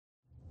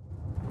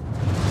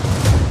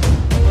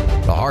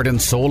heart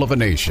and soul of a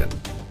nation,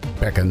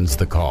 beckons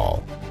the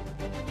call.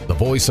 The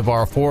voice of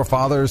our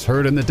forefathers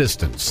heard in the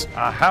distance.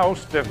 A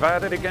house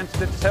divided against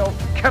itself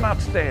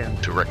cannot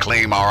stand. To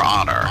reclaim our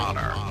honor,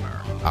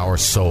 our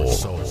soul.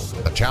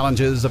 The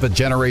challenges of a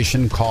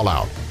generation call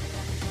out.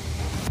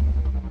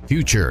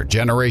 Future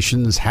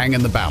generations hang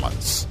in the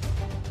balance.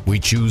 We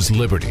choose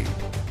liberty.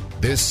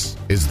 This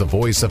is the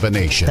voice of a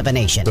nation. Of a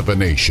nation. Of a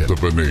nation.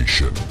 Of a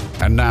nation.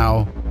 And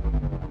now,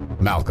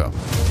 Malcolm.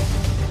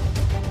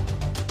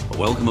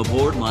 Welcome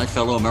aboard, my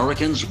fellow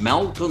Americans.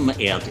 Malcolm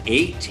at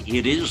 8.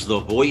 It is the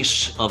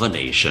voice of a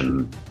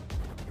nation.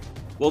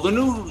 Well, the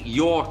New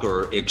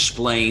Yorker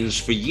explains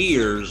for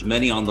years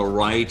many on the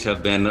right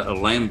have been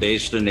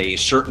lambasted a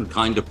certain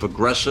kind of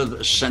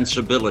progressive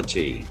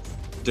sensibility,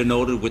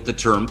 denoted with the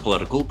term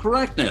political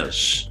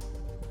correctness.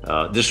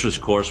 This,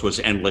 of course, was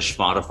endless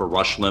fodder for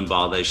Rush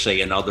Limbaugh, they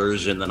say, and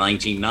others in the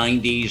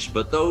 1990s.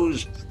 But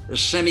those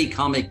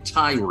semi-comic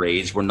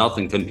tirades were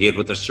nothing compared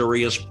with a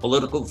serious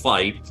political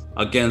fight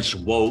against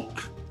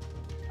woke.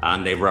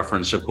 And they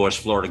reference, of course,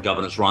 Florida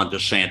Governor Ron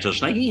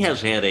DeSantis. Now, he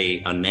has had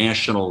a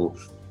national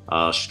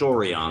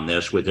story on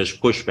this with his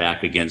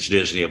pushback against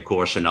Disney, of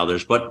course, and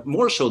others, but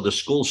more so the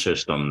school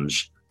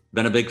systems.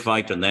 Been a big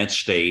fight in that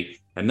state.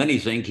 And many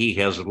think he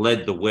has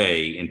led the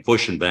way in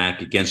pushing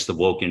back against the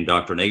woke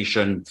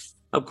indoctrination.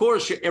 Of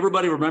course,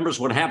 everybody remembers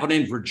what happened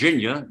in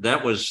Virginia.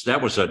 That was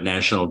a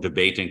national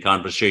debate and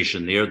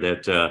conversation there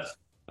that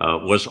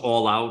was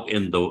all out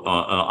in the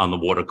on the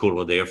water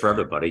cooler there for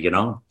everybody, you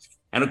know.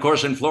 And of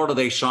course, in Florida,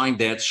 they signed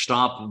that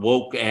Stop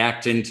Woke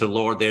Act into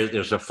law.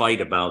 There's a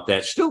fight about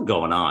that still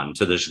going on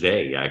to this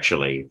day,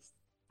 actually.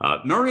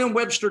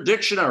 Merriam-Webster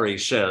Dictionary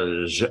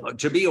says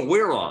to be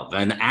aware of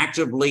and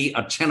actively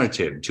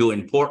attentive to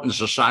important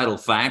societal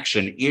facts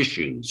and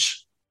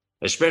issues,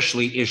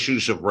 especially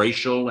issues of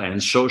racial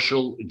and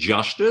social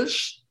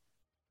justice.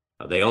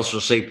 They also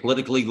say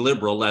politically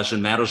liberal as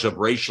in matters of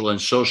racial and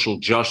social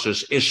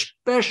justice,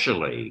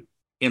 especially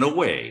in a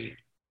way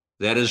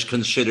that is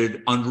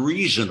considered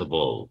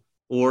unreasonable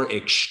or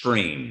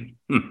extreme.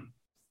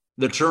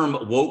 The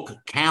term woke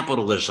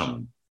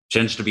capitalism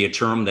tends to be a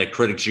term that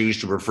critics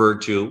use to refer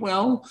to,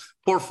 well,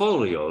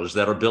 portfolios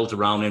that are built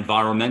around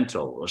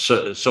environmental,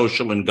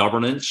 social and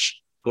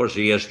governance, of course,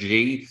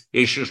 ESG,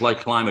 issues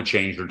like climate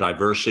change or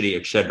diversity,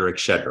 et cetera, et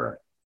cetera.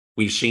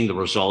 We've seen the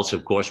results,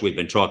 of course, we've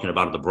been talking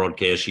about in the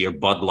broadcast here,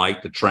 Bud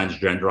Light, the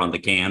transgender on the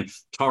can,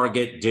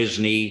 Target,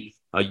 Disney,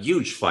 a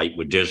huge fight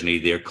with Disney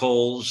there,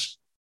 Kohl's.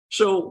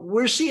 So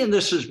we're seeing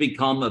this has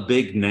become a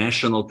big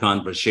national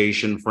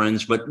conversation,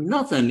 friends, but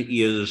nothing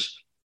is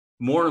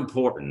more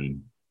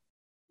important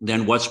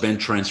than what's been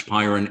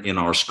transpiring in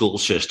our school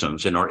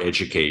systems, in our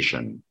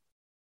education.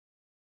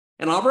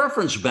 And I'll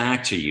reference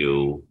back to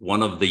you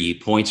one of the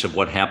points of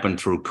what happened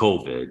through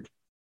COVID,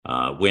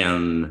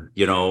 when,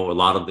 you know, a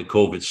lot of the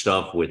COVID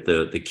stuff with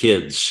the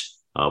kids,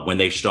 when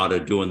they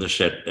started doing this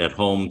at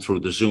home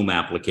through the Zoom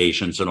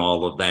applications and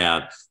all of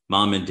that,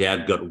 mom and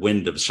dad got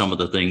wind of some of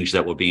the things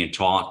that were being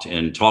taught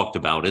and talked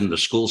about in the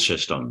school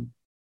system.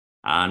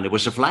 And it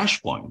was a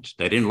flashpoint.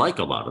 They didn't like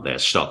a lot of that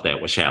stuff that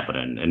was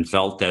happening and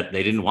felt that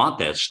they didn't want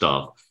that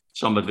stuff.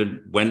 Some of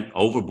it went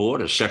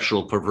overboard as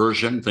sexual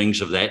perversion,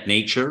 things of that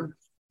nature.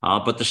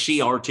 But the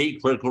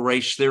CRT, critical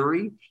race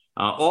theory,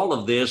 all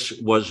of this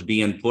was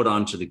being put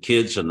onto the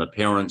kids, and the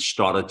parents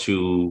started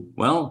to,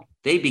 well,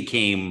 they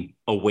became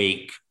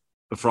awake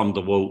from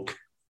the woke.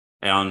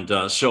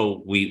 And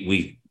so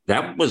we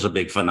that was a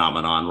big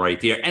phenomenon right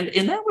there.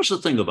 And that was the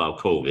thing about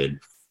COVID.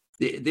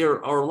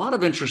 There are a lot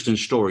of interesting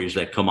stories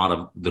that come out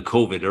of the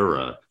COVID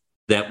era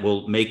that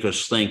will make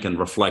us think and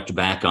reflect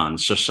back on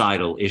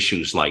societal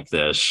issues like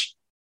this.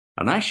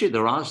 And actually,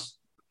 there are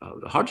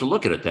hard to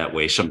look at it that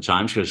way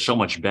sometimes because so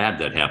much bad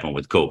that happened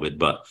with COVID.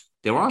 But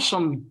there are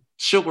some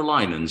silver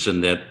linings in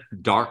that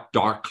dark,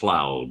 dark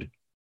cloud.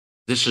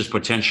 This is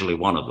potentially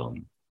one of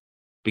them.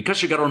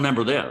 Because you got to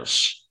remember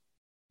this.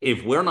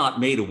 If we're not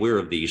made aware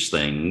of these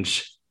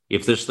things,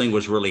 if this thing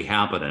was really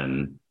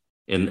happening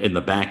in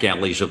the back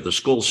alleys of the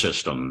school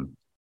system,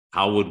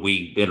 how would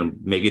we,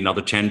 maybe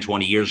another 10,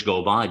 20 years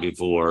go by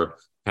before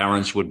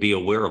parents would be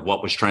aware of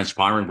what was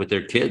transpiring with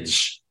their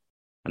kids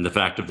and the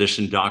fact of this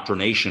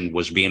indoctrination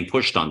was being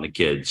pushed on the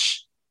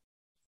kids?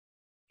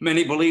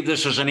 Many believe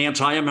this is an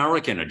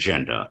anti-American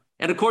agenda.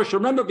 And of course,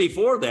 remember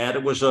before that,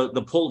 it was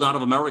the pull down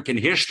of American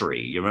history.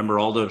 You remember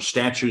all the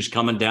statues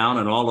coming down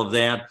and all of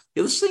that.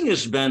 This thing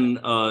has been,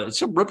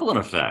 it's a rippling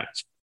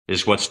effect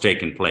is what's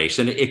taken place.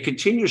 And it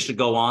continues to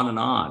go on and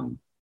on.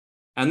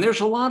 And there's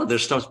a lot of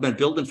this stuff's been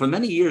building for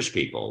many years,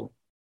 people.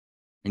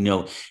 You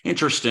know,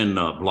 interesting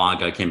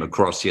blog I came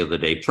across the other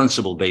day,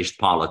 Principle-Based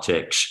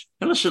Politics.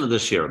 And listen to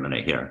this here a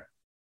minute here.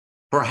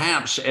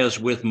 Perhaps, as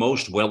with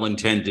most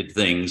well-intended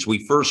things,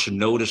 we first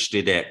noticed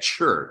it at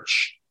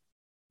church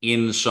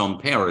in some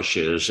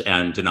parishes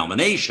and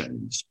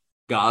denominations.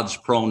 God's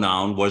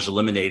pronoun was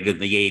eliminated in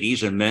the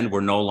 80s and men were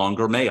no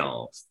longer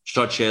male,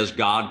 such as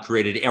God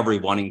created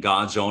everyone in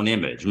God's own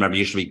image. Remember, it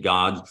used to be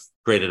God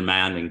created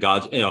man and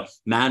God's,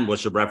 man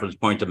was a reference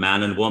point to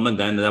man and woman.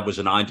 Then that was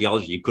an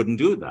ideology. You couldn't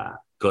do that.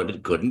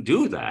 couldn't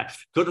do that.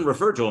 Couldn't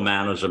refer to a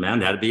man as a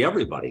man. It had to be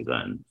everybody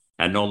then.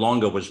 And no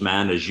longer was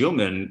man as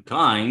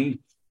humankind. In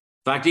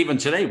fact, even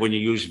today, when you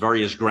use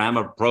various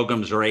grammar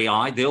programs or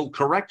AI, they'll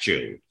correct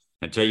you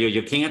and tell you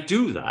you can't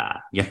do that.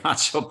 You're not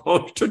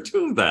supposed to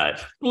do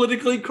that.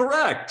 Politically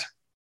correct.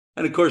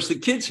 And of course, the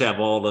kids have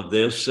all of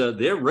this.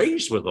 They're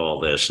raised with all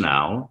this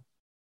now.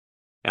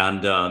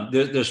 And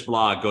this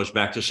blog goes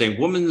back to saying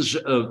women's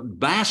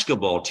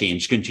basketball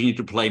teams continue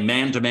to play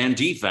man-to-man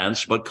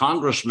defense, but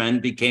congressmen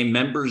became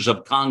members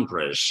of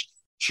Congress.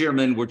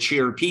 Chairmen were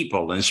cheer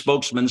people and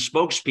spokesmen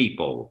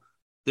spokespeople.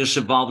 This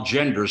involved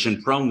genders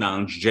and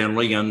pronouns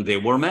generally, and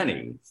there were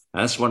many.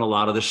 That's when a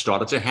lot of this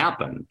started to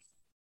happen.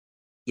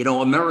 You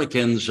know,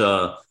 Americans,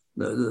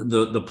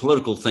 the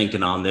political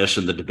thinking on this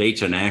and the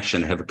debates in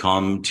action have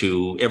come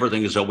to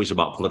everything is always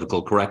about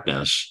political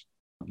correctness.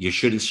 You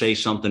shouldn't say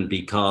something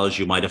because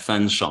you might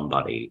offend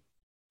somebody.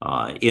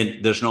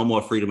 There's no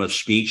more freedom of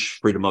speech,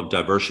 freedom of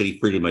diversity,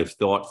 freedom of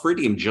thought,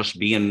 freedom just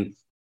being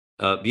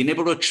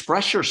able to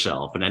express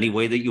yourself in any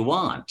way that you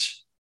want.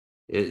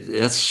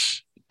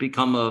 It's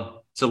become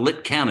it's a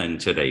lit cannon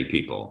today,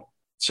 people.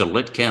 It's a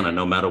lit cannon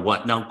no matter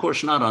what. Now, of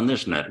course, not on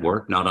this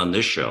network, not on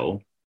this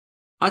show.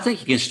 I think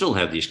you can still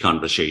have these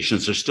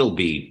conversations. There'll still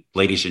be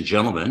ladies and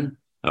gentlemen,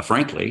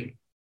 frankly.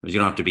 You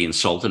don't have to be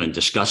insulting and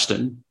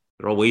disgusting.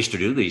 There are ways to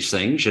do these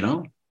things, you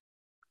know.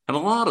 And a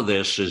lot of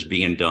this is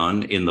being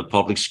done in the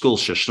public school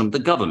system, the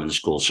government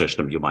school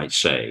system, you might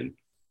say.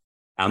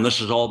 And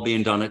this is all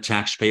being done at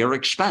taxpayer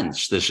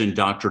expense, this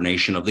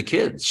indoctrination of the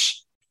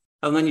kids.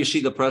 And then you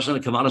see the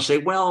president come out and say,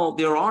 well,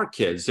 they're our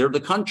kids. They're the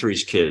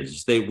country's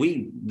kids.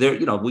 We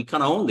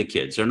kind of own the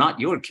kids. They're not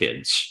your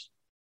kids.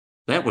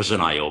 That was an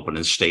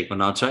eye-opening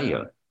statement, I'll tell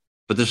you.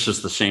 But this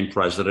is the same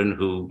president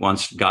who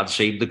wants God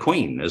save the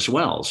Queen as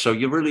well. So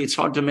it's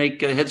hard to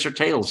make heads or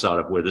tails out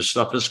of where this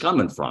stuff is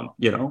coming from,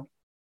 you know.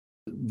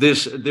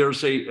 There's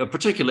a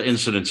particular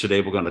incident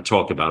today we're going to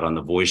talk about on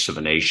the Voice of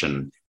a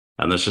Nation.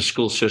 And there's a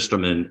school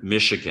system in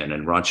Michigan,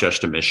 in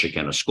Rochester,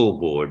 Michigan, a school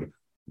board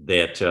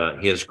that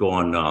has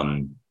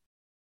gone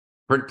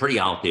pretty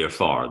out there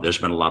far. There's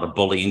been a lot of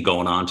bullying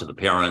going on to the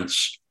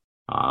parents.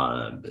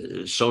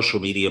 Social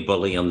media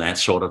bullying, that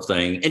sort of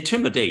thing,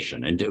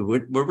 intimidation. And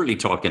we're really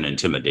talking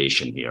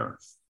intimidation here.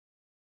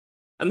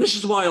 And this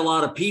is why a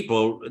lot of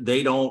people,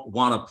 they don't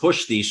want to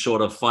push these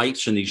sort of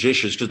fights and these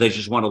issues because they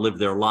just want to live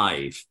their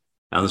life.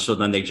 And so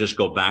then they just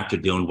go back to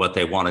doing what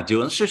they want to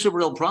do. And it's just a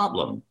real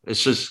problem.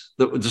 This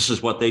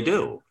is what they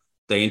do.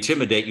 They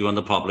intimidate you in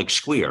the public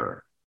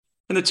square.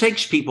 And it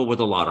takes people with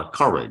a lot of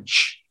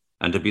courage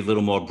and to be a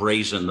little more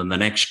brazen than the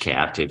next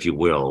cat, if you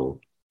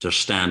will, to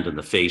stand in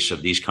the face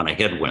of these kind of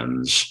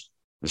headwinds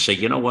and say,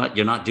 you know what,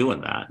 you're not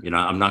doing that. You know,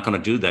 I'm not going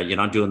to do that. You're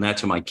not doing that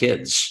to my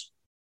kids,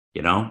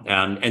 you know,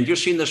 and you're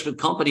seeing this with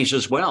companies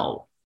as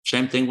well.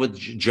 Same thing with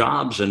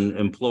jobs and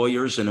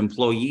employers and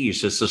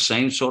employees. It's the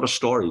same sort of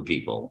story,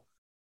 people.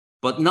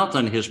 But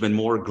nothing has been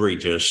more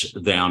egregious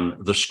than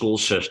the school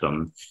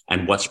system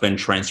and what's been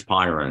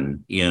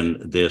transpiring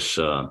in this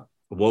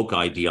woke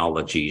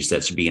ideologies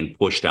that's being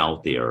pushed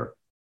out there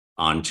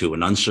onto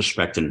an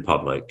unsuspecting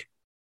public.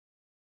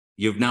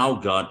 You've now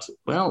got,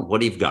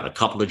 what do you've got? A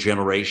couple of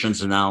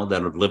generations now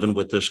that are living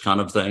with this kind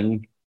of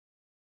thing,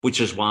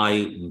 which is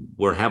why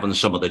we're having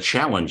some of the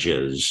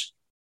challenges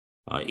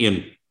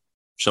in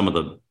some of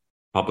the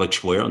public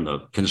square and the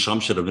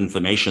consumption of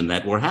information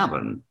that we're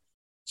having.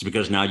 It's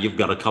because now you've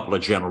got a couple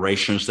of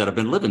generations that have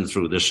been living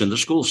through this in the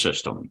school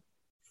system.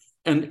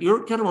 And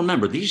you're going to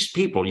remember, these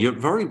people, you're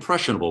very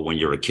impressionable when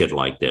you're a kid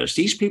like this.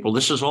 These people,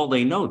 this is all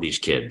they know, these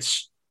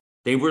kids.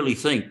 They really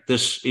think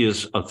this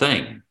is a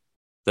thing.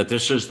 That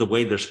this is the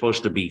way they're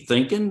supposed to be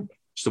thinking.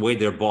 It's the way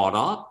they're brought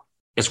up.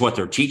 It's what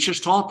their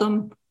teachers taught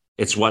them.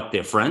 It's what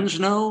their friends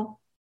know.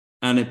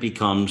 And it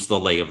becomes the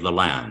lay of the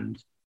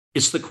land.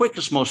 It's the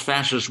quickest, most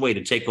fastest way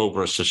to take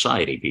over a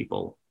society,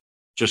 people.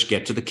 Just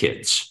get to the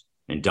kids,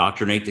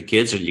 indoctrinate the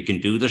kids. And you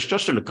can do this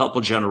just in a couple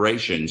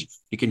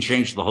generations. You can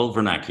change the whole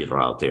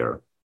vernacular out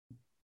there.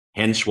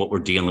 Hence what we're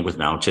dealing with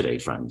now today,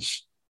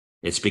 friends.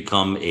 It's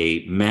become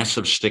a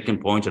massive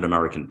sticking point in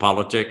American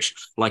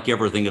politics. Like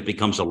everything, it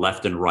becomes a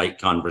left and right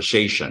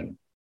conversation.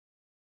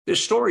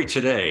 This story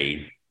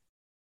today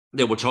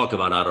that we'll talk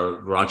about out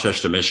of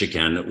Rochester,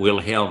 Michigan, we'll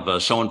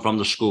have someone from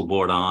the school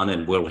board on,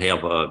 and we'll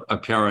have a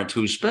parent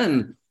who's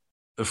been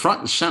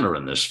front and center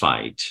in this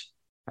fight.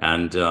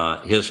 And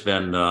has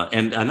been,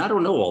 and I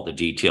don't know all the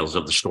details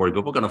of the story,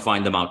 but we're going to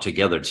find them out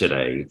together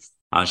today.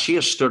 She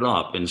has stood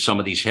up in some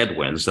of these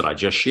headwinds that I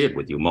just shared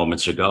with you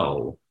moments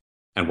ago,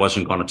 and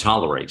wasn't going to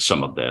tolerate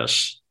some of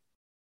this.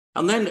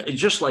 And then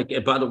just like,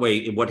 by the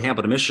way, what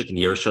happened in Michigan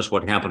here is just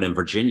what happened in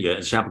Virginia.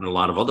 It's happened in a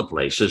lot of other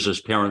places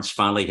as parents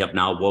finally have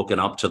now woken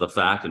up to the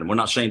fact, and we're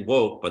not saying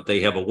woke, but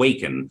they have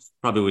awakened.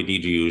 Probably we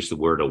need to use the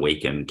word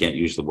awaken. Can't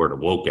use the word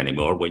awoke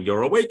anymore when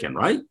you're awakened,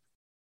 right?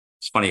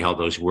 It's funny how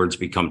those words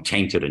become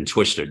tainted and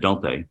twisted,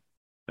 don't they?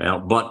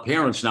 Well, but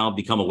parents now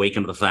become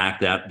awakened to the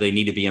fact that they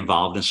need to be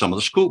involved in some of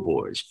the school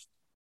boards.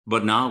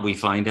 But now we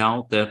find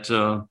out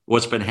that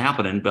what's been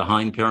happening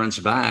behind parents'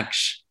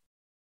 backs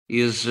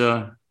is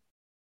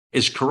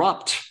is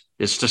corrupt.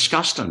 It's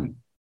disgusting.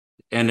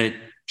 And it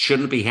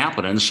shouldn't be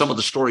happening. Some of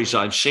the stories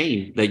I've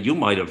seen that you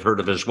might have heard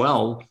of as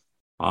well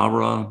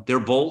are, they're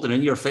bold and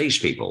in your face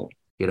people,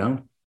 you know?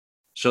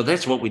 So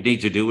that's what we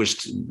need to do, is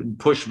to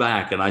push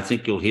back. And I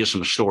think you'll hear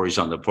some stories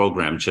on the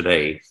program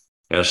today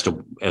as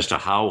to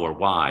how or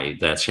why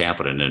that's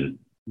happening, and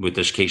with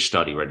this case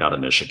study right out of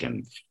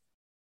Michigan.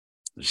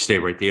 Stay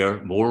right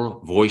there. More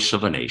Voice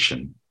of a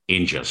Nation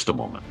in just a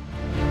moment.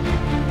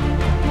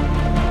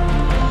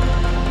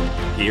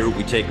 Here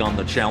we take on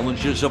the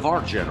challenges of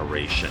our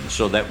generation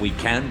so that we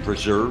can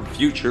preserve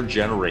future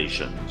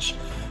generations.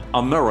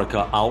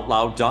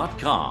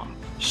 AmericaOutloud.com.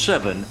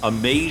 7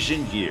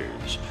 amazing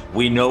years.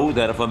 We know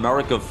that if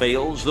America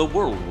fails, the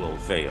world will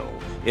fail.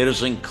 It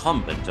is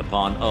incumbent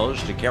upon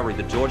us to carry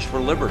the torch for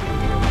liberty.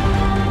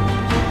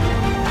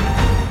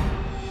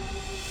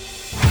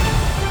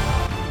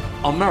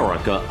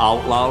 America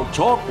Out Loud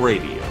Talk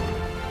Radio.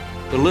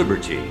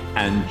 Liberty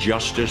and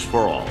justice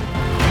for all.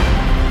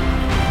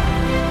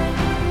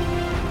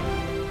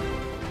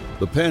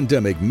 The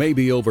pandemic may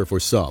be over for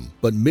some,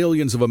 but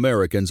millions of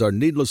Americans are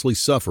needlessly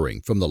suffering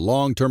from the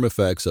long-term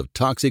effects of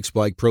toxic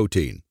spike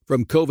protein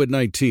from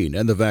COVID-19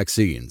 and the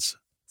vaccines.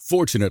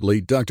 Fortunately,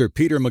 Dr.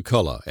 Peter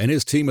McCullough and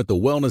his team at the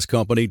Wellness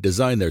Company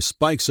designed their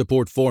spike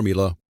support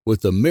formula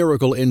with the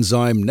miracle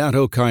enzyme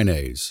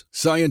nattokinase,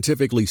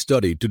 scientifically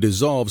studied to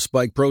dissolve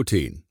spike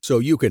protein so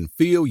you can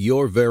feel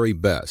your very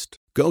best.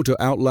 Go to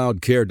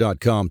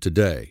OutLoudCare.com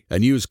today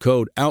and use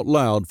code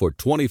OUTLOUD for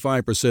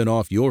 25%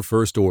 off your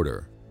first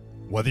order.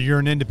 Whether you're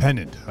an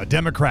independent, a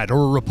Democrat,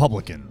 or a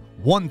Republican,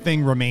 one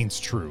thing remains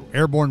true.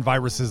 Airborne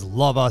viruses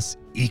love us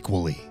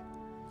equally.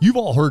 You've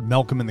all heard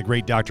Malcolm and the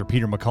great Dr.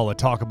 Peter McCullough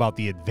talk about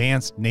the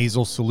advanced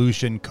nasal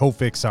solution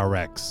Cofix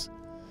RX.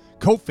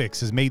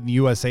 Cofix is made in the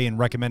USA and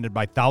recommended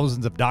by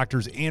thousands of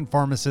doctors and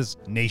pharmacists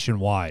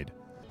nationwide.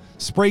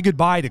 Spray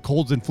goodbye to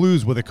colds and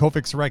flus with a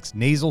Cofix RX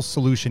nasal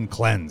solution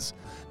cleanse.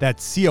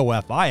 That's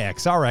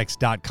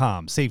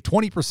COFIXRX.com. Save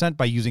 20%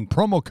 by using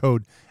promo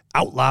code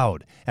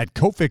OUTLOUD at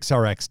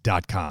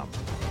CofixRx.com.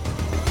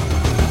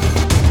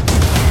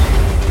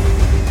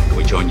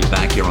 We join you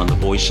back here on the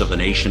Voice of a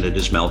Nation. It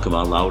is Malcolm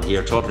Out Loud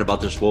here, talking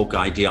about this woke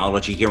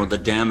ideology here and the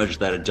damage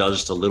that it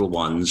does to little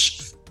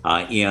ones.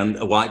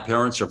 And why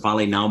parents are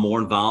finally now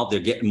more involved. They're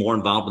getting more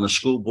involved in the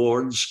school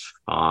boards.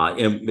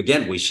 And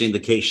again, we've seen the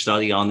case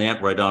study on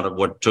that right out of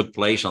what took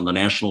place on the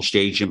national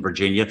stage in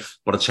Virginia,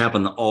 but it's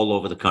happened all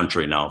over the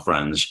country now,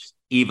 friends.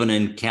 Even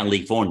in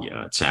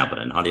California, it's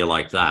happening. How do you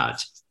like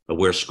that?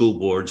 Where school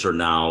boards are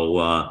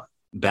now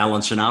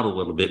balancing out a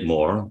little bit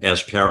more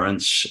as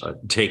parents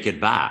take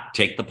it back,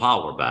 take the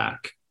power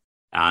back,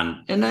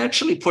 and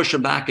actually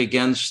pushing back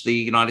against the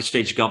United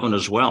States government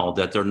as well,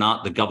 that they're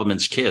not the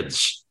government's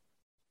kids.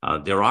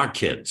 They're our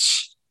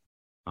kids.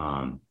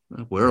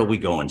 Where are we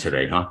going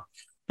today, huh?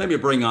 Let me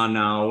bring on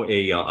now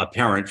a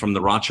parent from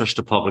the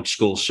Rochester Public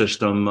School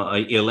System.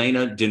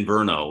 Elena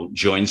Dinverno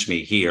joins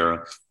me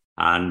here.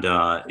 And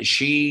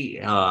she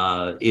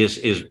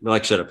is,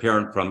 like I said, a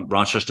parent from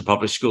Rochester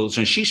Public Schools,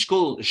 and she's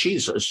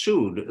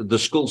sued the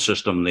school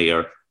system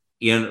there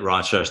in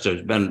Rochester.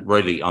 Has been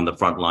really on the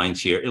front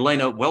lines here.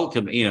 Elena,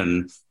 welcome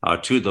in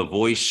to the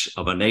Voice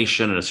of a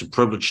Nation, and it's a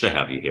privilege to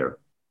have you here.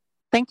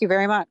 Thank you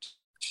very much.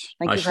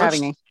 Thank you for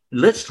having me.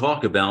 Let's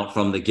talk about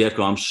from the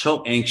get-go. I'm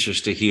so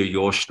anxious to hear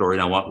your story,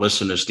 and I want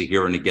listeners to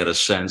hear and to get a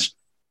sense.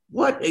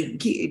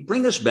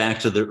 Bring us back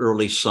to the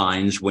early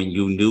signs when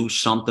you knew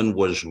something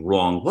was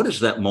wrong. What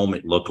does that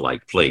moment look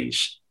like,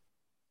 please?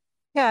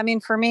 Yeah, I mean,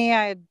 for me,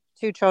 I had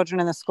 2 children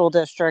in the school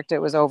district. It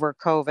was over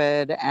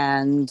COVID,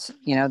 and,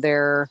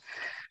 there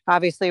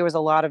obviously was a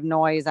lot of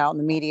noise out in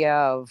the media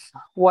of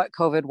what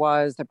COVID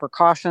was, the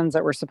precautions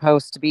that were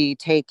supposed to be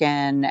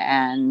taken,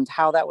 and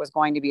how that was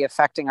going to be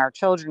affecting our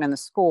children in the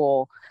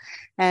school.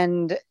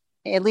 And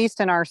at least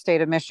in our state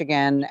of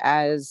Michigan,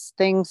 as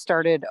things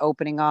started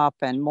opening up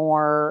and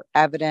more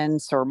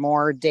evidence or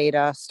more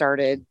data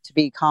started to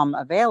become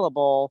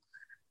available,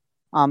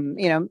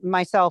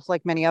 myself,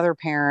 like many other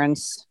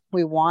parents,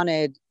 we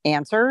wanted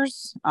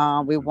answers.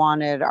 We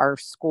wanted our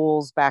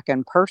schools back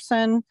in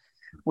person.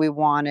 We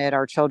wanted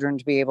our children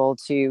to be able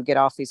to get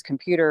off these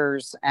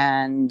computers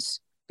and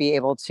be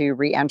able to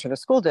re-enter the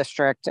school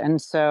district.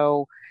 And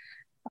so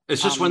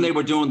it's just when they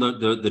were doing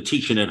the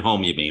teaching at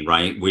home, you mean,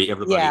 right?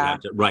 Everybody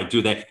had to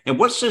do that. And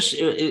what's this?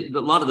 A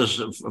lot of this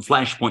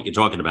flashpoint you're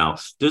talking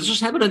about, does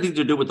this have anything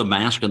to do with the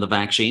mask and the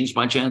vaccines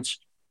by chance?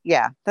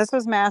 Yeah, this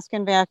was mask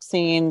and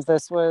vaccines.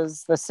 This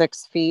was the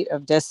 6 feet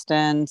of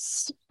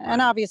distance.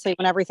 And obviously,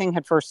 when everything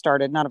had first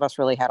started, none of us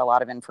really had a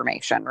lot of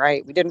information,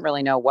 right? We didn't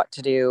really know what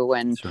to do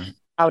and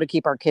how to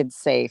keep our kids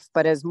safe.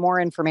 But as more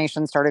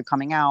information started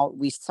coming out,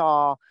 we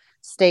saw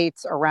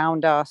states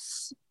around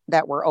us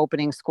that were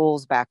opening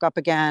schools back up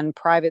again,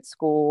 private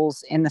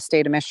schools in the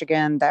state of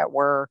Michigan that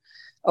were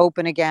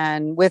open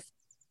again with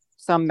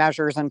some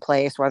measures in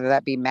place, whether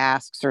that be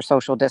masks or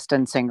social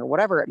distancing or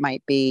whatever it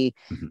might be.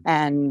 Mm-hmm.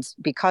 And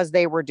because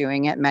they were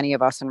doing it, many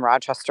of us in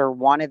Rochester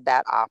wanted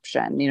that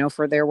option.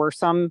 There were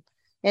some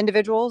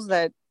individuals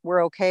that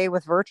were okay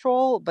with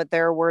virtual, but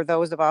there were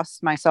those of us,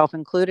 myself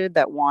included,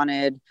 that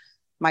wanted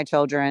my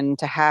children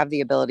to have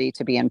the ability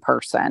to be in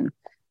person.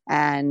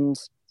 And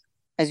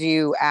as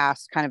you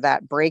asked, kind of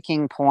that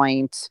breaking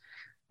point,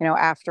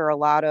 after a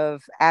lot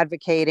of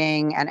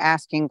advocating and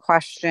asking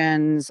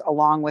questions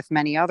along with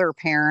many other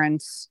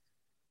parents,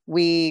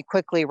 we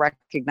quickly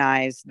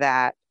recognized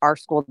that our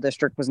school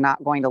district was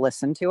not going to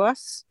listen to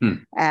us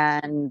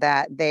and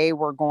that they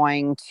were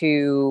going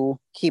to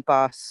keep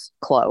us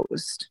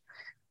closed.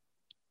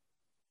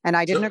 And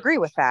I didn't agree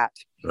with that.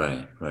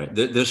 Right.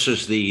 This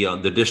is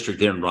the district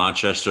there in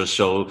Rochester.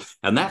 So,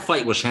 and that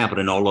fight was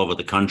happening all over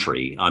the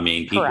country. I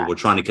mean, people Correct. were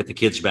trying to get the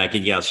kids back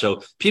in. Yeah.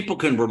 So people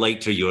can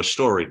relate to your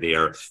story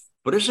there.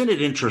 But isn't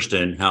it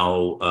interesting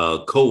how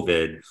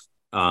COVID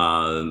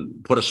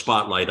put a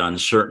spotlight on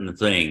certain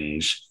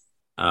things?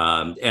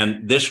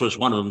 And this was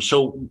one of them.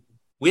 So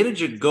where did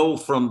you go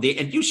from the,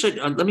 and you said,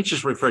 let me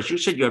just refresh. You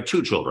said you have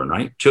two children,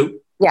 right? Two?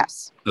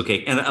 Yes.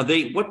 Okay. And are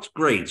they, what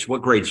grades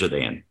are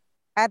they in?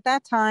 At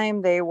that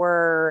time, they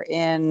were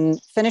in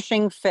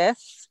finishing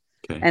 5th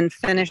and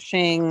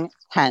finishing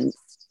 10th.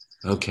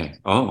 Okay.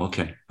 Oh,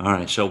 okay. All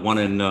right. So one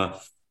in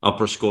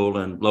upper school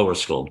and lower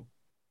school.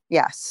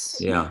 Yes.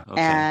 Yeah.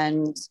 Okay.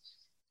 And,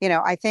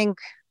 I think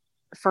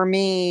for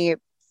me,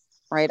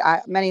 right,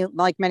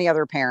 many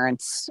other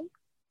parents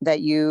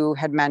that you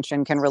had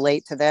mentioned can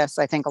relate to this.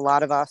 I think a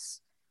lot of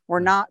us were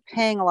not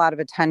paying a lot of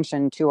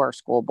attention to our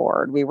school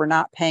board. We were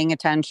not paying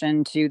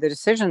attention to the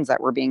decisions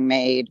that were being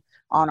made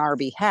on our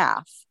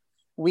behalf.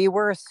 We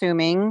were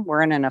assuming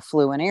we're in an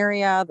affluent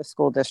area. The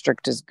school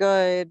district is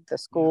good. The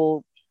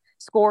school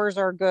scores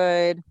are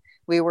good.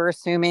 We were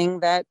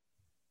assuming that,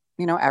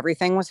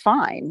 everything was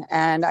fine.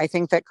 And I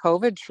think that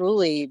COVID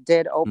truly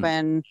did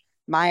open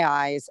my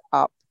eyes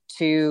up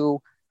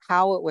to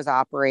how it was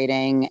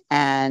operating,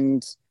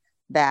 and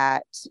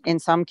that in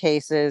some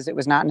cases it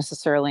was not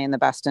necessarily in the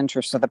best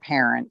interest of the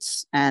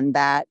parents. And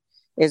that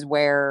is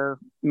where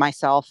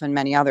myself and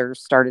many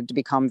others started to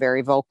become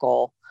very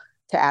vocal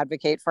to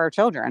advocate for our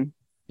children.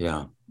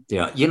 Yeah.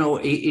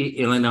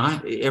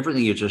 Elena,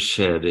 everything you just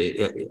said,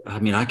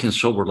 I can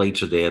so relate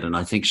to that. And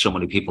I think so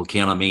many people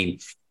can.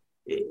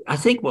 I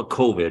think what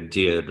COVID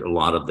did, a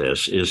lot of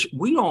this, is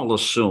we all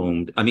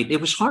assumed,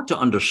 it was hard to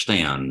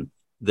understand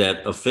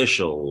that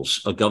officials,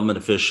 government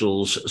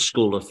officials,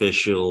 school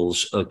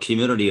officials,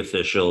 community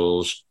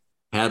officials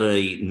had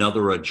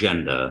another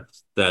agenda,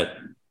 that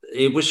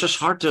it was just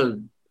hard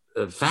to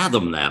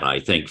fathom that,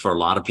 I think, for a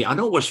lot of people. I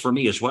know it was for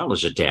me as well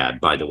as a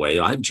dad, by the way.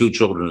 I have two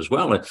children as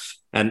well.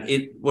 And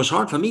it was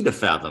hard for me to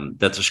fathom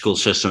that the school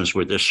systems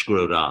were this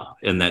screwed up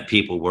and that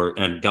people were,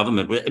 and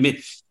government were,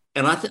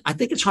 and I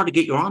think it's hard to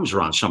get your arms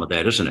around some of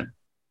that, isn't it?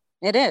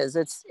 It is.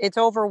 It's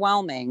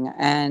overwhelming,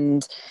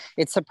 and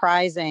it's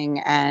surprising,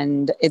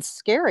 and it's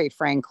scary,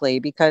 frankly,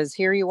 because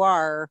here you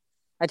are,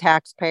 a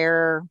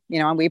taxpayer,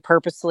 and we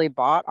purposely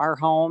bought our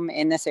home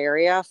in this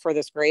area for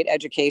this great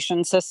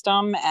education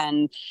system.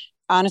 And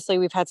honestly,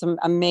 we've had some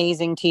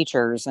amazing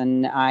teachers,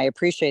 and I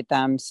appreciate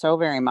them so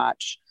very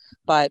much.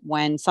 But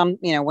when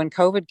when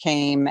COVID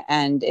came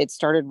and it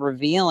started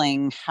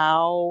revealing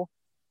how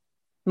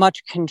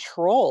much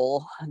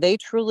control they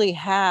truly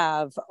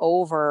have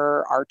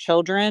over our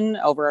children,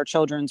 over our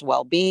children's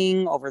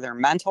well-being, over their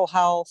mental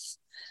health,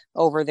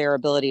 over their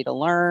ability to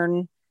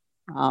learn,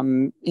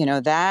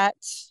 that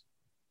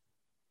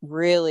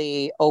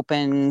really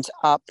opened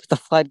up the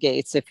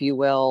floodgates, if you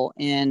will,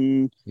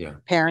 in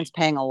parents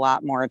paying a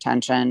lot more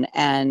attention.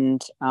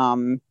 And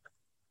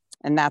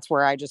that's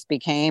where I just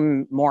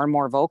became more and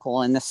more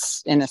vocal in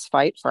this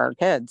fight for our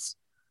kids.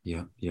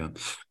 Yeah.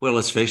 Well,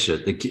 let's face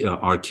it,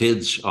 our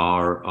kids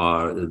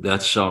are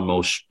that's our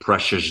most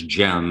precious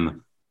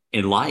gem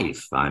in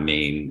life.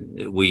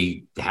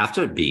 We have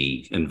to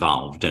be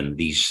involved in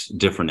these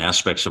different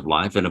aspects of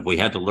life. And if we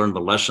had to learn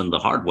the lesson the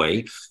hard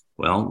way,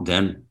 well,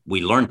 then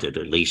we learned it,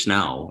 at least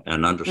now,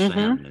 and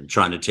understand and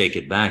trying to take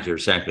it back. You're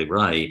exactly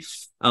right.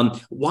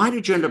 Why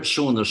did you end up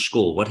suing the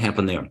school? What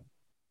happened there?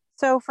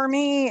 So for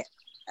me,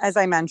 as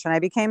I mentioned, I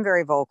became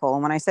very vocal.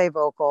 And when I say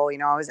vocal,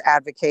 I was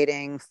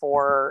advocating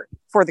for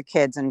the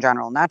kids in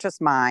general, not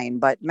just mine,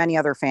 but many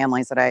other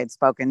families that I had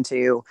spoken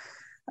to,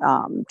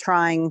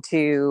 trying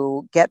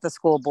to get the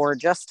school board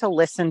just to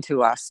listen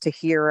to us, to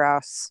hear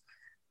us,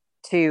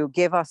 to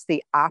give us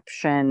the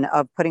option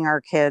of putting our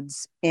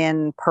kids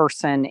in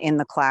person in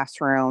the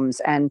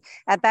classrooms. And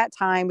at that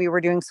time, we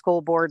were doing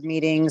school board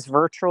meetings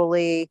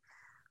virtually.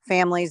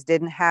 Families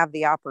didn't have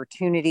the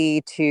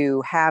opportunity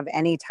to have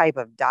any type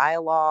of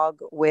dialogue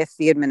with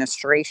the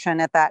administration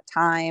at that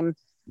time.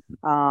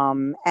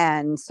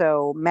 And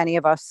so many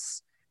of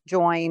us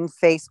joined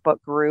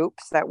Facebook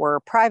groups that were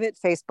private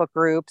Facebook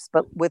groups,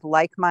 but with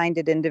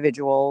like-minded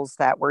individuals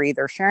that were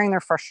either sharing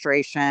their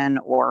frustration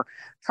or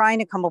trying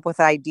to come up with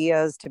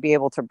ideas to be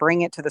able to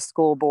bring it to the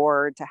school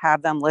board, to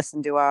have them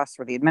listen to us,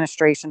 or the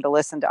administration to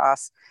listen to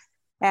us.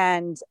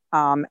 And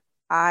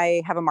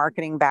I have a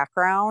marketing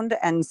background.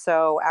 And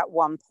so at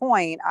one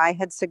point I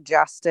had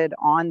suggested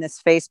on this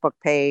Facebook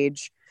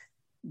page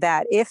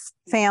that if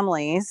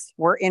families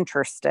were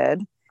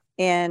interested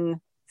in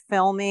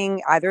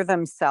filming either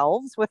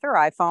themselves with their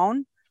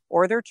iPhone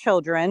or their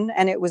children,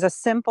 and it was a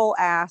simple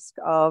ask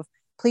of,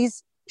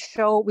 please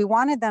we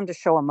wanted them to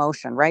show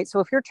emotion, right? So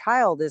if your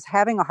child is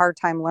having a hard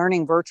time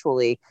learning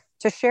virtually,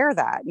 to share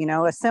that,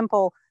 a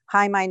simple,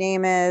 hi, my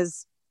name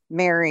is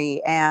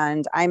Mary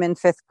and I'm in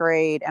 5th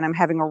grade and I'm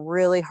having a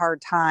really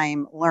hard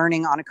time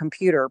learning on a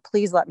computer.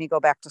 Please let me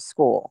go back to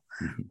school.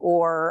 Mm-hmm.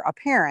 Or a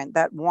parent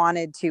that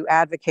wanted to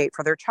advocate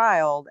for their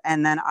child.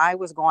 And then I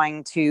was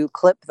going to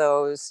clip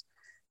those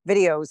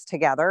videos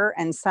together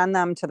and send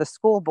them to the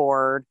school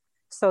board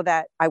so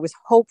that I was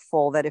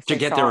hopeful that if to they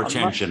get their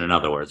attention, in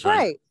other words,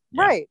 right?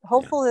 Right.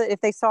 Hopeful that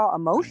if they saw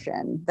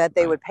emotion, that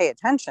they would pay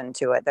attention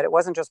to it, that it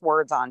wasn't just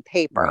words on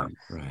paper.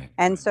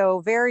 And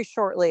so very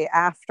shortly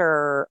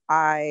after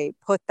I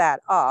put that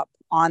up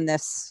on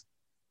this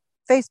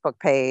Facebook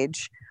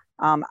page,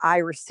 I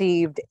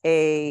received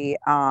a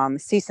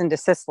cease and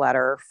desist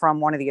letter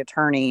from one of the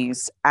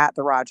attorneys at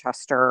the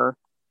Rochester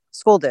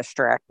School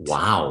District.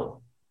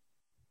 Wow.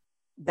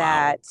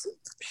 That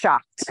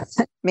shocked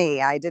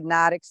me. I did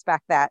not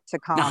expect that to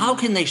come. Now, how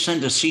can they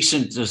send a cease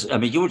and desist? I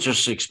mean, you were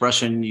just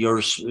expressing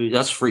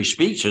that's free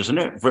speech, isn't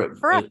it?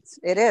 Correct.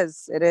 It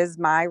is. It is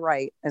my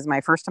right, is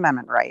my First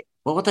Amendment right.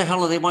 Well, what the hell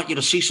do they want you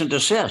to cease and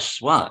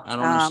desist? What? I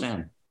don't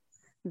understand.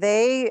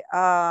 They,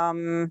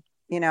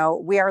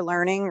 we are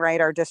learning,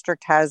 right? Our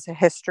district has a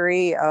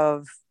history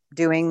of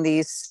doing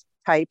these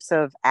types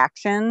of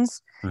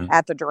actions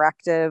at the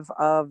directive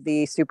of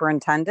the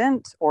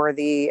superintendent or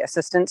the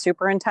assistant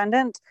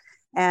superintendent.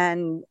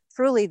 And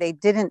truly, they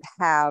didn't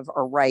have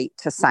a right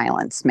to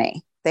silence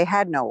me. They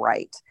had no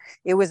right.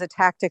 It was a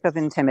tactic of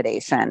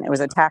intimidation. It was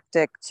a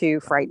tactic to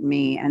frighten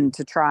me and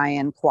to try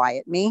and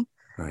quiet me.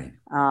 Right.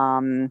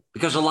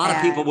 Because a lot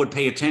of people would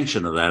pay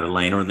attention to that,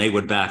 Elena, and they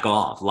would back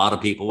off. A lot of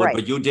people would,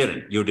 but you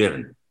didn't. You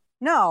didn't.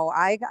 No,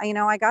 I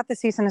got the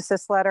cease and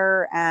desist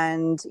letter,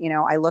 and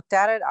I looked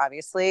at it.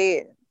 Obviously,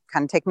 it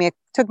kind of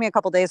took me a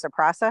couple days to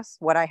process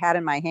what I had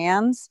in my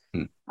hands,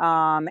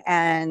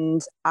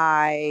 and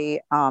I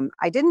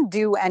didn't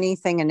do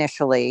anything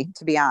initially.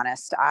 To be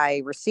honest,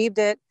 I received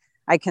it.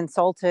 I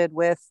consulted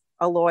with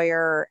a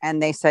lawyer,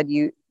 and they said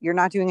you're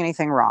not doing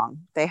anything wrong.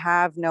 They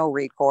have no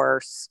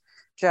recourse.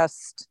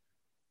 Just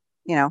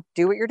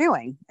do what you're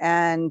doing,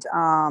 and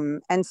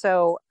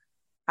so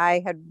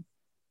I had,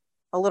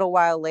 a little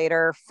while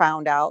later,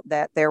 found out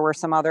that there were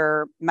some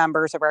other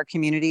members of our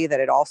community that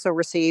had also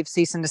received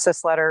cease and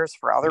desist letters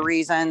for other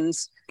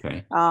reasons.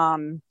 Okay.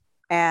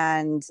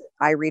 And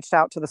I reached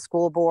out to the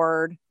school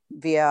board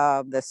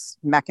via this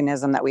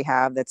mechanism that we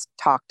have that's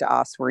Talk to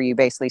Us, where you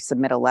basically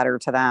submit a letter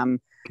to them.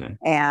 Okay.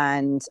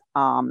 And,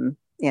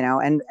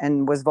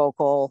 and was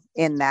vocal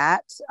in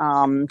that,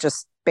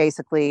 just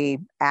basically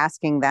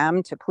asking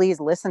them to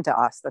please listen to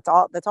us. That's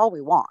all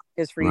we want,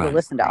 is for you to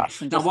listen to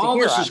us. And now, while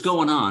this is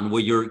going on, were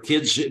your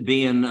kids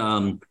being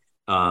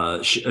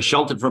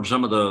sheltered from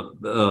some of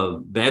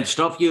the bad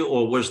stuff,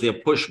 or was there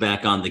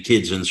pushback on the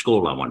kids in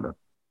school, I wonder?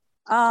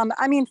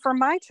 For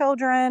my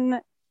children,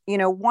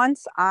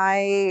 once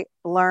I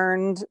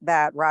learned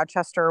that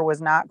Rochester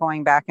was not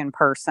going back in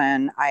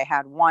person, I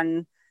had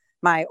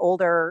my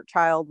older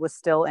child was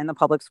still in the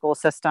public school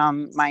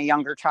system. My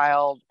younger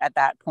child at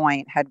that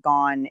point had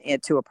gone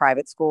into a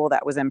private school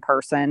that was in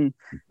person,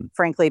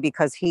 frankly,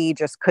 because he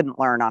just couldn't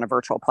learn on a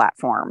virtual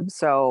platform.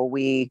 So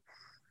we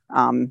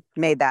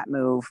made that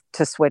move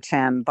to switch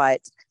him,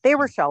 but they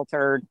were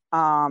sheltered,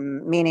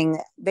 meaning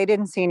they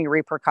didn't see any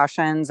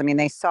repercussions. I mean,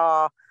 they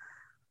saw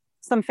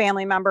some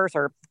family members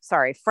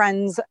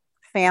friends,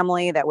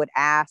 family that would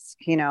ask,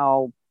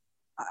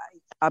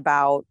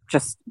 about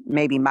just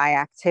maybe my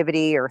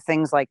activity or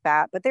things like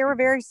that. But they were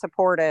very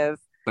supportive.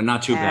 But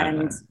not too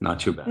bad.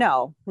 Not too bad.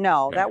 No,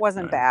 okay. That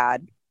wasn't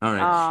bad. All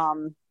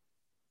right.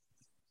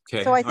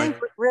 Okay. So I think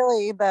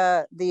really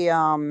the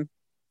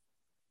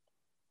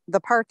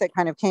part that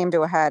kind of came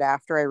to a head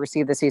after I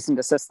received the cease and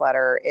desist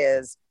letter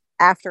is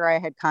after I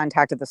had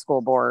contacted the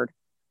school board.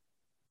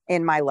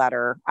 In my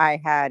letter,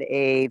 I had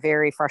a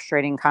very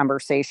frustrating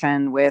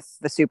conversation with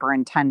the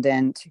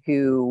superintendent,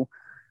 who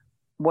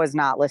was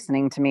not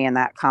listening to me in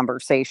that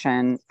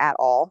conversation at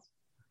all.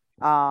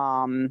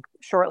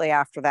 Shortly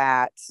after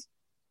that,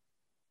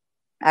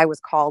 I was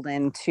called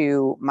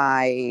into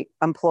my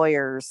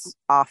employer's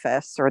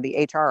office, or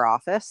the HR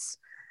office,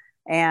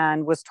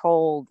 and was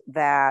told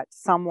that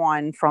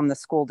someone from the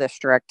school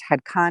district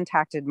had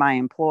contacted my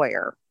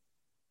employer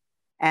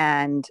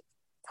and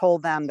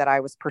told them that I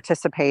was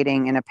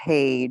participating in a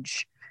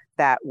page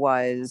that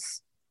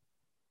was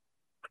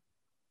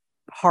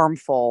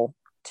harmful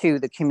to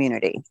the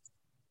community.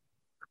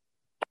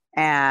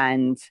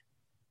 And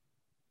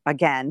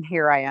again,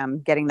 here I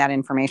am getting that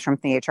information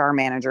from the HR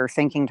manager,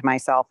 thinking to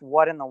myself,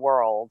 what in the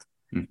world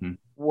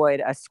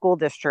would a school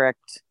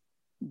district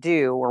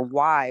do, or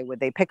why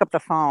would they pick up the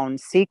phone,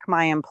 seek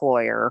my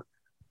employer,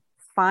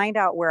 find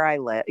out where I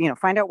live,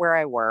 find out where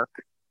I work,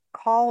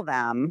 call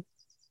them?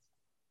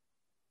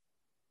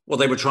 Well,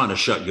 they were trying to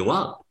shut you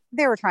up.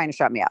 They were trying to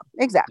shut me up.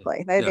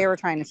 Exactly. They were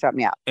trying to shut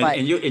me up.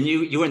 And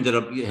you ended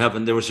up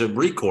there was a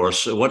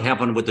recourse. What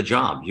happened with the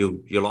job?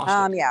 You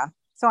lost it. Yeah.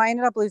 So I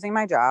ended up losing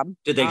my job.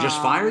 Did they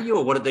just fire you,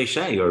 or what did they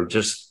say? Or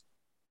just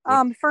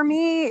for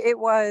me, it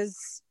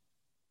was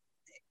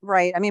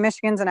right. I mean,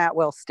 Michigan's an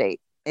at-will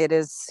state. It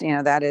is,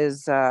 that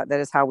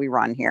is how we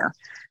run here.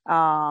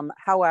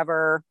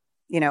 However,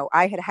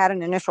 I had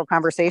an initial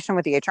conversation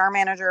with the HR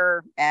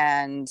manager,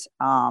 and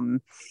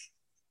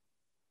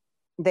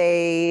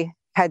they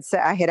had said,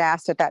 I had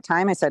asked at that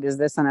time, I said, is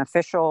this an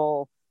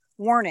official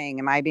warning?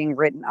 Am I being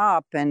written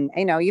up? And,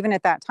 even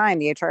at that time,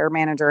 the HR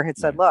manager had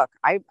said, look,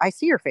 I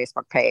see your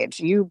Facebook page.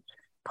 You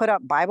put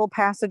up Bible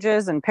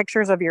passages and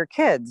pictures of your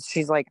kids.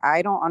 She's like,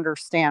 I don't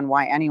understand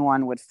why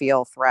anyone would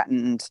feel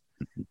threatened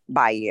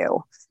by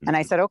you. And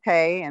I said,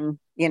 okay. And,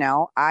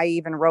 I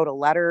even wrote a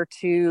letter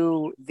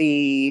to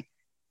the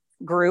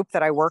group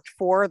that I worked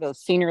for, the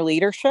senior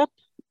leadership,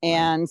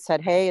 and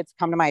said, hey, it's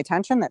come to my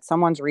attention that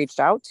someone's reached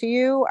out to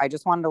you. I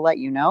just wanted to let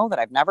you know that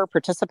I've never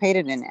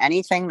participated in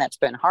anything that's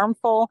been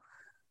harmful.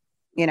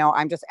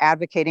 I'm just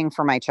advocating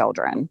for my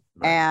children,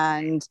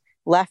 and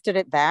left it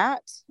at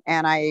that.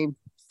 And I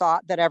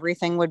thought that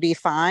everything would be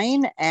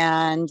fine.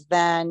 And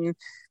then,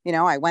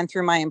 I went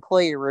through my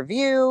employee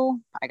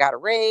review. I got a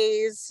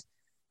raise.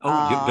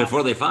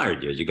 Before they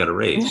fired you, you got a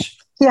raise.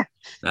 Yeah.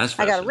 That's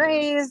I got a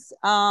raise.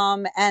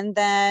 And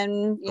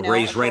then, a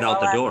raise right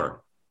out the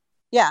door.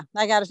 Yeah,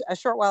 I got a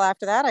short while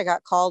after that. I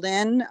got called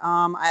in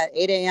at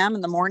 8 a.m.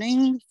 in the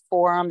morning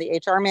from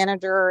the HR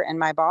manager and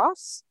my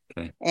boss.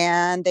 Okay.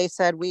 And they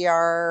said, we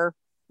are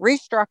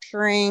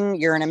restructuring.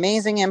 You're an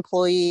amazing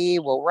employee.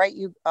 We'll write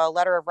you a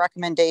letter of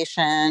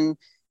recommendation.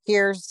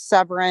 Here's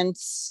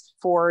severance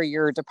for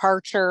your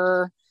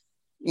departure.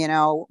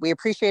 We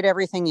appreciate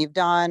everything you've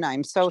done.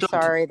 I'm so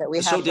sorry that we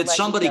have to let you go. So did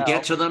somebody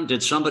get to them?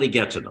 Did somebody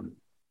get to them?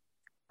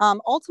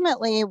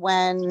 Ultimately,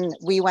 when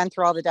we went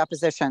through all the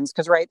depositions,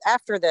 because right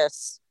after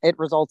this, it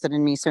resulted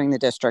in me suing the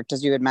district,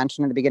 as you had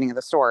mentioned in the beginning of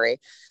the story.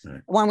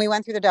 Right. When we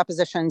went through the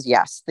depositions,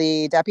 yes,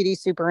 the deputy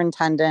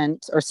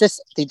superintendent or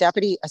the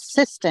deputy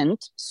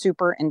assistant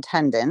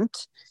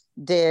superintendent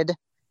did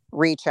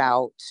reach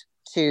out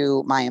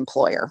to my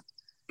employer.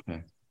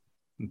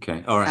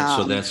 Okay. All right.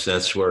 So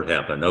that's where it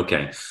happened.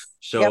 Okay.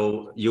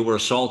 So you were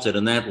assaulted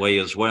in that way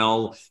as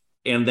well.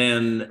 And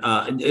then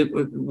I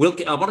want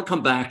to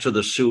come back to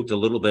the suit a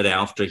little bit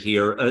after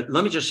here.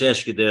 Let me just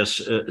ask you this,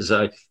 as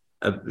I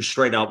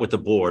straight out with the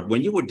board.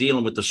 When you were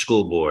dealing with the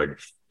school board,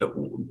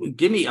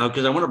 give me,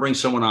 because I want to bring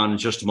someone on in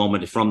just a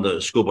moment from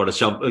the school board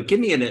itself. Give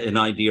me an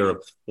idea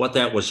of what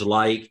that was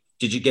like.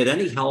 Did you get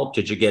any help?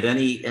 Did you get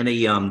any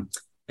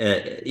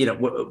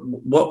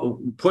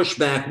what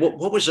pushback?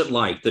 What was it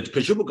like?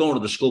 Because you were going to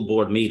the school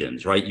board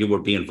meetings, right? You were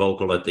being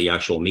vocal at the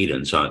actual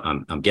meetings.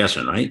 I'm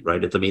guessing, right?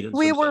 Right at the meetings.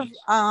 We were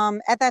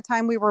at that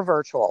time. We were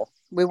virtual.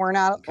 We were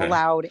not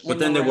allowed. But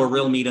then there were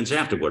real meetings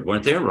afterward,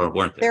 weren't there? Or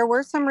weren't there? There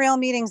were some real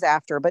meetings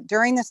after, but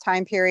during this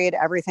time period,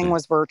 everything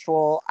was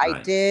virtual.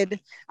 Right.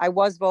 I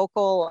was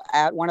vocal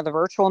at one of the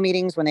virtual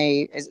meetings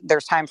when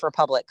there's time for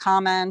public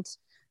comment.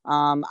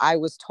 I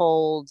was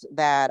told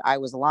that I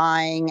was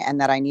lying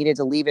and that I needed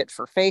to leave it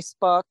for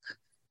Facebook.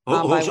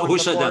 Who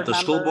said that? The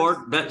school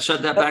board that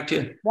said that back to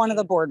you? One of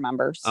the board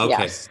members. Okay.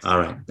 Yes. All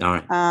right.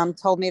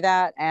 Told me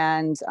that.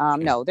 And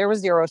no, there was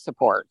zero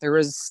support. There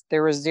was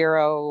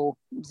zero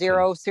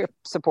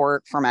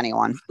support from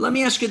anyone. Let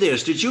me ask you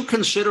this. Did you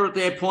consider at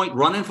that point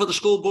running for the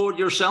school board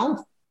yourself?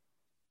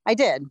 I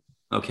did.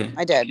 Okay.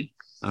 I did.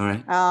 All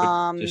right.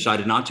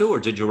 Decided not to, or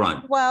did you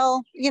run?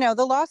 Well,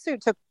 the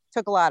lawsuit took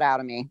a lot out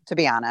of me, to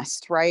be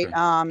honest. Right.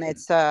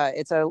 It's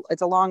a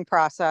long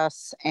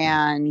process.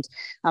 And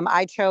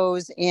I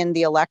chose in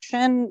the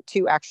election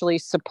to actually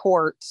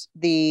support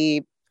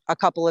a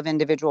couple of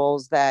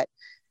individuals that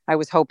I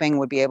was hoping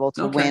would be able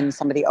to win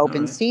some of the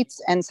open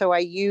seats. And so I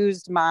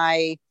used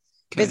my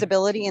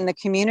visibility in the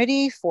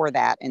community for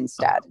that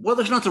instead. Well,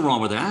 there's nothing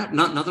wrong with that.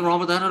 Nothing wrong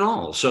with that at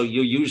all. So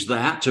you used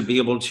that to be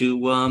able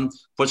to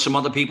put some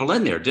other people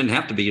in there. It didn't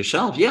have to be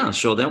yourself. Yeah.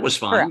 So that was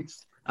fine. Correct.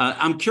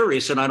 I'm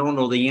curious, and I don't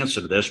know the answer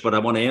to this, but I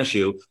want to ask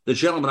you, the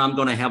gentleman I'm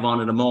going to have on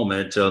in a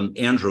moment,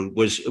 Andrew,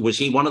 was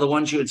he one of the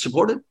ones you had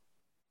supported?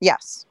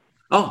 Yes.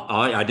 Oh,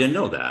 I didn't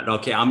know that.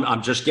 Okay,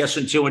 I'm just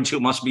guessing 2 and 2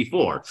 must be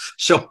 4.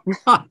 So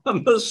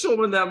I'm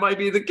assuming that might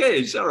be the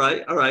case. All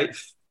right.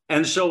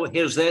 And so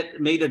has that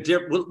made a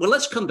difference? Well,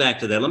 let's come back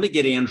to that. Let me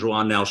get Andrew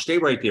on now. Stay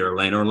right there,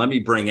 Elena, and let me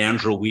bring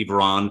Andrew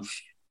Weaver on.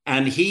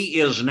 And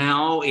he is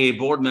now a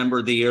board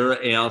member there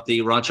at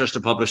the Rochester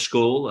Public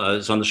School.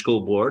 Is on the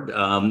school board.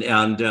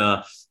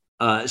 So,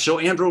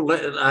 Andrew,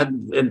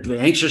 I'm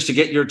anxious to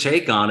get your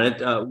take on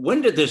it.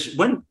 When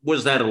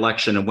was that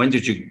election, and when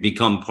did you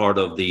become part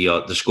of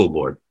the school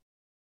board?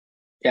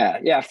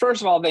 Yeah.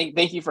 First of all,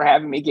 thank you for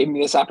having me, giving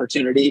me this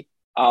opportunity.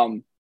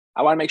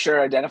 I want to make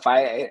sure I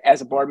identify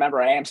as a board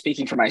member. I am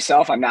speaking for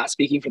myself. I'm not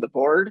speaking for the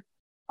board.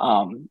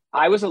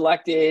 I was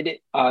elected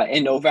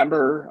in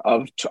November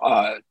of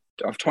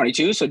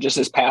 22, so just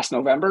this past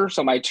November.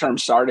 So my term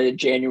started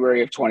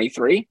January of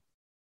 23.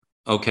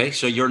 Okay,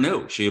 so you're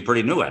new. So you're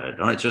pretty new at it.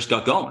 All right, just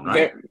got going,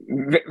 right?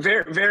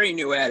 Very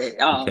new at it.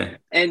 Okay.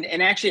 And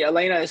actually,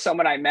 Elena is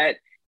someone I met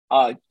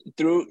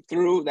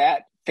through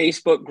that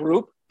Facebook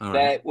group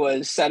that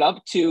was set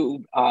up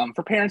to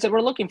for parents that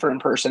were looking for in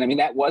person. I mean,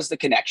 that was the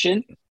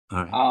connection.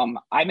 All right.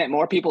 I met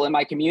more people in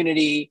my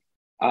community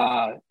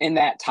in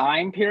that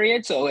time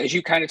period. So as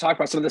you kind of talked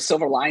about some of the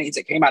silver linings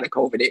that came out of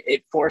COVID,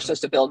 it forced us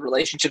to build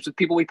relationships with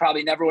people we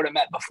probably never would have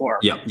met before.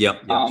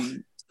 Yep.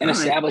 And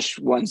established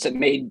ones that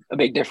made a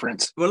big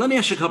difference. Well, let me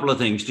ask you a couple of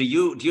things. Do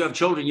you have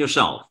children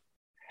yourself?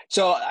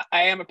 So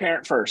I am a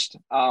parent first.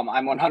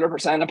 I'm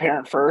 100% a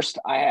parent first.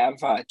 I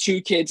have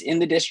 2 kids in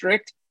the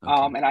district,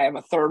 and I have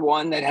a third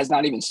one that has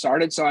not even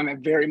started. So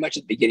I'm very much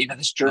at the beginning of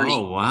this journey.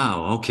 Oh,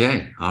 wow.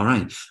 Okay. All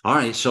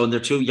right. So they're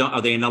 2 young.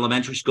 Are they in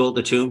elementary school,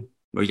 the 2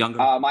 or younger?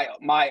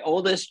 My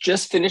oldest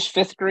just finished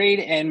 5th grade,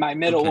 and my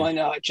middle one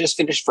just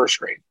finished 1st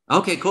grade.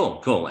 Okay,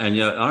 cool.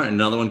 And all right,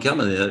 another one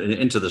coming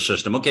into the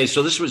system. Okay,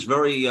 so this was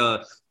very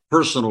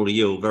personal to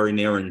you, very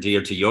near and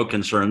dear to your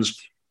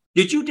concerns.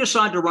 Did you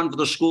decide to run for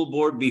the school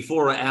board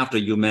before or after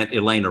you met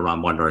Elena,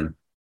 I'm wondering?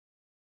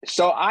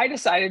 So I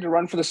decided to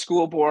run for the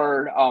school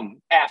board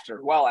after.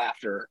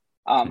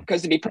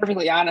 Because to be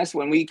perfectly honest,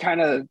 when we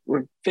kind of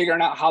were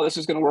figuring out how this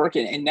was going to work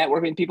and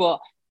networking with people,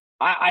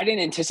 I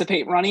didn't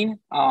anticipate running.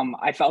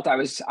 I felt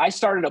I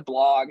started a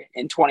blog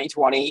in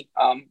 2020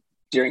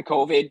 during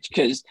COVID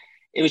because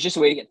it was just a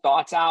way to get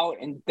thoughts out.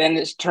 And then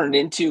it's turned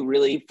into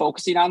really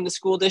focusing on the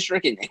school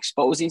district and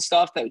exposing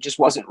stuff that just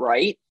wasn't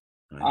right.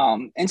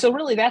 And so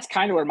really that's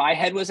kind of where my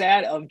head was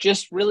at, of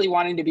just really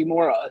wanting to be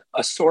more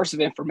a source of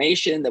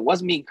information that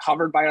wasn't being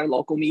covered by our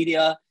local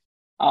media.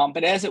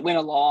 But as it went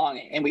along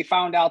and we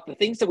found out the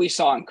things that we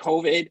saw in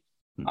COVID,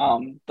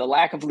 the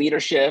lack of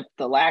leadership,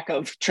 the lack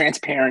of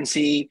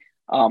transparency,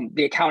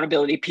 the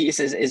accountability piece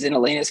is in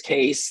Elena's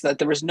case, that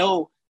there was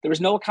no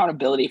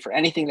accountability for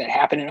anything that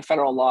happened in a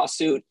federal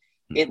lawsuit.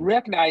 It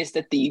recognized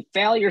that the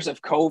failures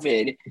of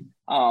COVID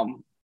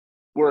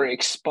were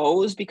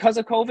exposed because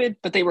of COVID,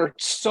 but they were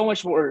so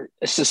much more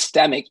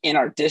systemic in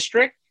our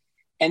district.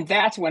 And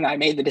that's when I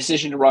made the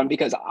decision to run,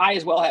 because I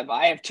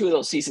have 2 of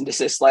those cease and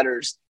desist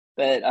letters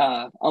that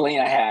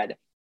Elena had.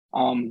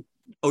 You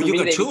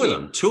got 2 of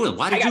them? 2 of them.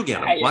 Why did you get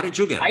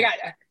them? I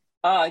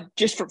got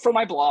just for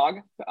my blog,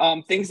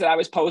 things that I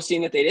was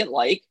posting that they didn't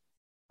like.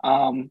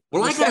 Well,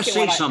 I got to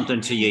say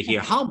something to you here.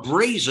 How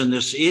brazen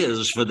this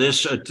is for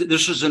this.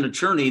 This is an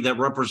attorney that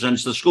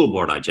represents the school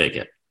board, I take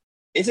it.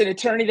 It's an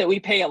attorney that we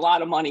pay a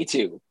lot of money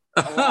to.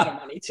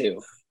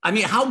 I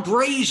mean, how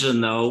brazen,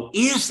 though,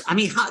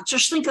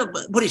 just think of,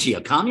 what is he,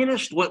 a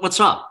communist? What's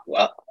up?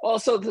 Well,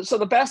 so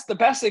the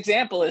best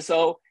example is,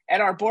 so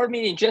at our board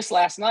meeting just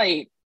last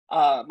night,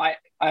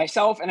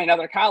 myself and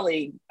another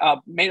colleague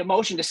made a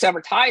motion to sever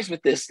ties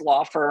with this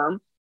law firm.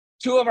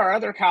 2 of our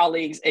other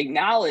colleagues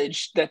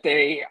acknowledged that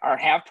they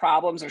have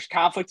problems. There's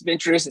conflict of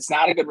interest. It's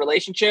not a good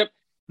relationship.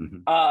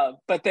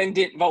 But then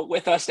didn't vote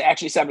with us to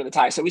actually sever the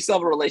tie. So we still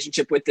have a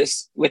relationship with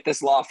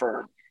this law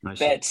firm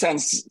that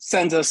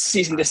sends us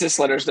cease and desist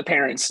letters to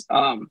parents.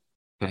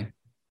 Okay.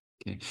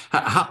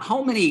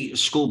 How many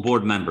school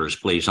board members,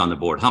 please, on the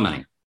board? How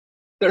many?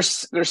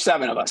 There's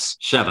 7 of us.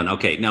 7.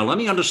 Okay. Now let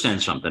me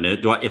understand something.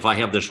 If I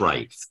have this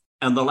right.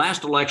 And the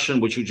last election,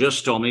 which you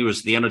just told me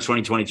was the end of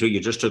 2022, you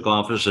just took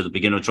office at the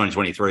beginning of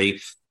 2023.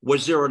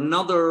 Was there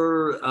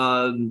another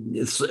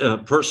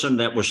person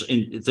that was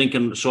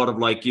thinking sort of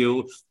like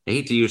you? I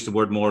hate to use the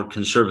word more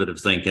conservative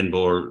thinking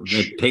or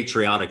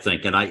patriotic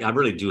thinking. I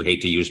really do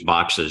hate to use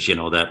boxes,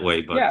 that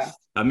way. But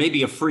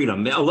maybe a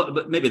freedom.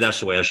 Maybe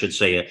that's the way I should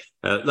say it.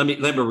 Let me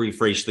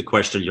rephrase the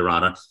question, Your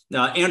Honor.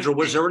 Andrew,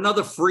 was there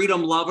another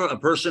freedom lover, a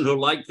person who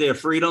liked their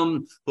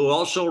freedom, who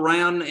also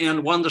ran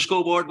and won the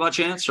school board by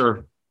chance,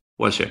 or?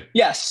 Was she?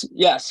 Yes.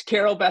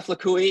 Carol Beth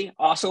Lacouille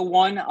also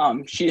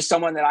won. She's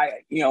someone that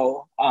I,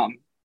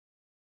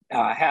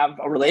 have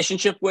a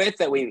relationship with,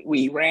 that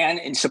we ran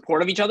in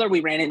support of each other. We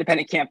ran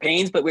independent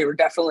campaigns, but we were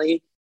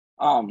definitely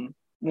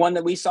one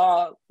that we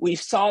saw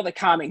the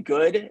common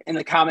good and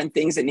the common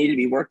things that needed to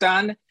be worked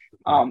on.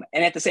 And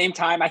at the same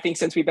time, I think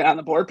since we've been on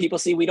the board, people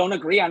see we don't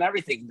agree on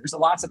everything. There's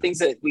lots of things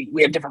that we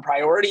have different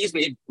priorities.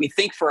 We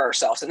think for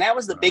ourselves. And that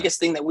was the biggest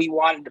thing that we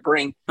wanted to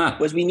bring,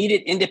 was we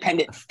needed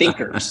independent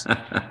thinkers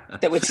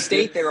that would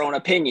state their own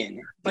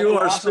opinion, but who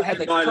also had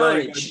the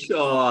courage.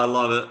 Oh, I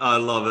love it.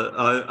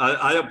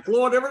 I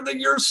applaud everything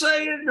you're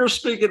saying. You're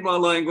speaking my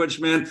language,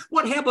 man.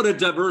 What happened to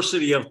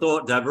diversity of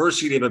thought,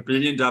 diversity of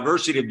opinion,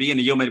 diversity of being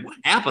a human? What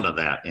happened to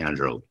that,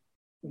 Andrew?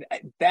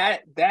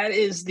 That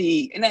is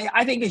and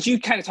I think, as you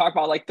kind of talk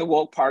about like the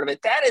woke part of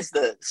it, that is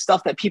the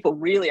stuff that people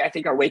really, I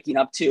think, are waking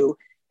up to.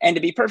 And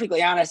to be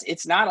perfectly honest,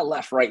 it's not a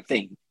left-right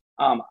thing.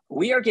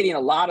 We are getting a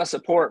lot of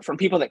support from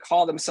people that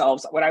call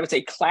themselves what I would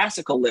say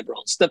classical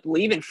liberals, that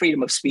believe in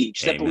freedom of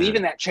speech, that believe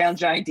in that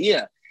challenging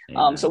idea.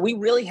 So we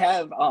really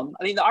have,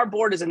 our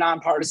board is a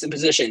nonpartisan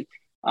position.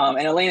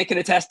 And Elena can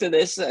attest to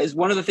this. As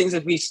one of the things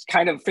that we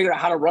kind of figured out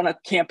how to run a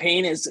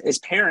campaign as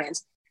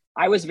parents,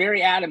 I was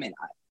very adamant.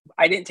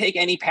 I didn't take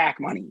any PAC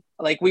money.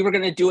 Like, we were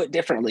going to do it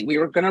differently. We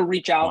were going to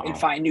reach out and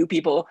find new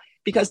people,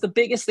 because the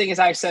biggest thing, as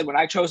I said, when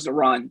I chose to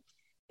run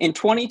in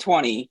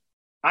 2020,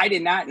 I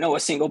did not know a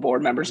single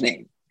board member's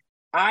name.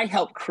 I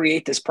helped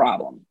create this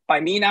problem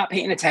by me not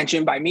paying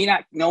attention, by me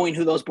not knowing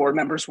who those board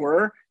members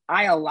were.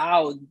 I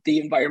allowed the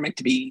environment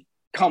to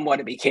become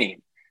what it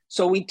became.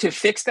 So to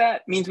fix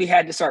that means we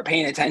had to start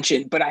paying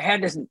attention, but I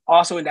had to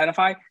also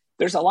identify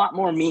there's a lot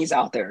more me's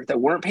out there that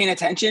weren't paying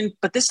attention,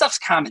 but this stuff's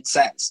common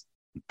sense.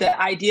 The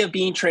idea of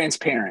being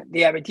transparent,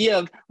 the idea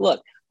of,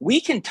 look, we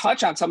can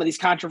touch on some of these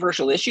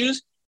controversial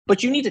issues,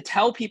 but you need to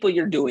tell people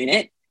you're doing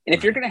it. And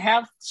if you're going to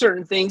have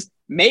certain things,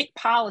 make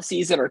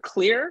policies that are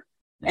clear.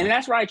 And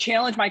that's where I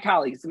challenge my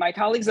colleagues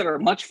that are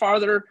much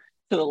farther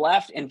to the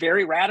left and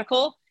very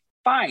radical.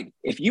 Fine.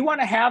 If you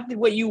want to have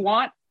what you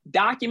want,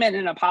 document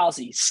in a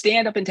policy,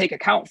 stand up and take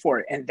account for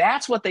it. And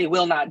that's what they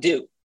will not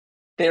do.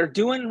 They're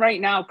doing right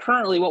now,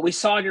 currently, what we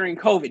saw during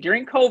COVID.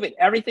 During COVID,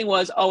 everything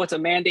was, it's a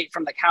mandate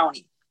from the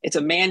county. It's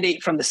a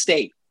mandate from the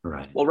state.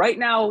 Right. Well, right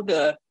now,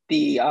 the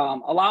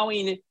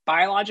allowing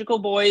biological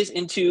boys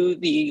into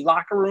the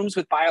locker rooms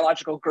with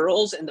biological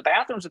girls and the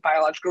bathrooms with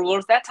biological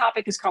girls, that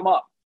topic has come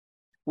up.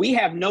 We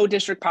have no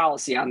district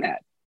policy on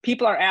that.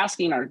 People are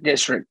asking our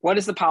district, what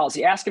is the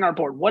policy? Asking our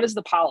board, what is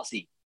the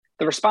policy?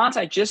 The response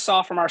I just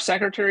saw from our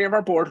secretary of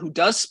our board, who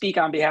does speak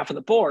on behalf of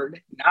the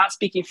board, not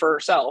speaking for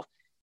herself,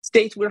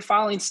 states we're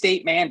following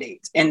state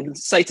mandates and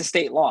cites a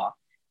state law.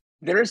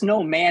 There is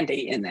no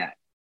mandate in that.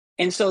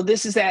 And so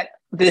this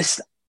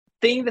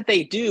thing that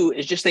they do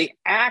is just they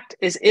act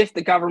as if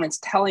the government's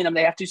telling them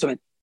they have to do something.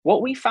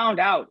 What we found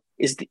out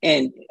is,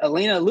 and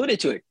Elena alluded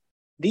to it,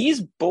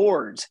 these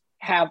boards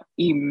have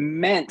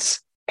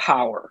immense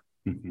power.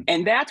 Mm-hmm.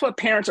 And that's what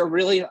parents are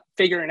really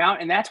figuring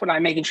out. And that's what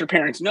I'm making sure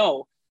parents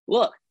know.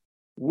 Look,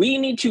 we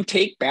need to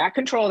take back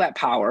control of that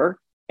power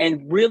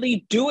and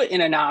really do it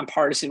in a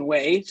nonpartisan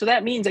way. So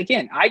that means,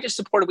 again,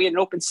 we had an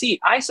open seat.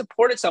 I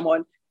supported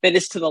someone that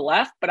is to the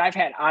left, but I've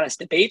had honest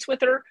debates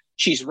with her.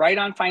 She's right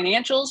on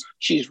financials.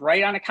 She's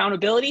right on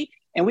accountability.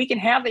 And we can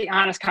have the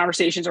honest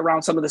conversations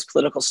around some of this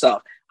political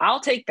stuff. I'll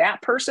take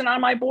that person on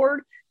my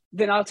board.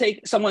 Then I'll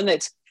take someone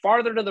that's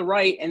farther to the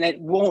right and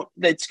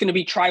that's going to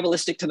be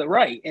tribalistic to the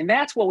right. And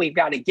that's what we've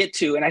got to get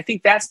to. And I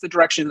think that's the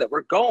direction that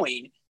we're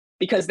going,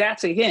 because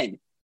that's, again,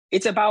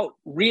 it's about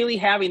really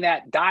having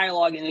that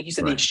dialogue and, like you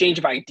said, the exchange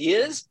of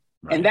ideas.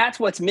 Right. And that's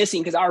what's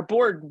missing, because our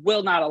board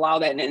will not allow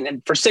that.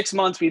 And for 6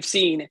 months, we've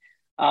seen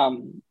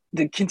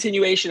the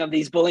continuation of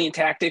these bullying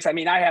tactics. I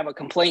mean, I have a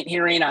complaint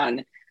hearing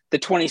on the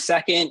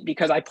 22nd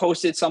because I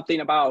posted something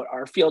about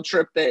our field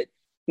trip that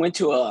went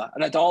to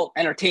an adult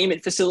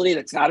entertainment facility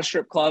that's not a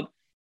strip club.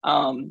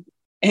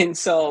 And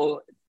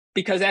so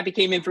because that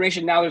became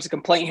information, now there's a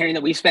complaint hearing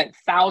that we spent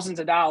thousands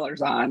of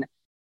dollars on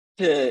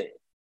to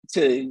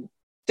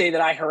say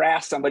that I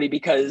harassed somebody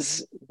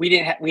because we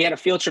had a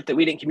field trip that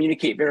we didn't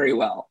communicate very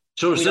well.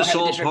 So is this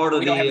all part of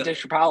we don't have a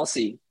district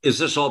policy? Is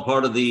this all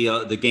part of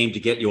the game to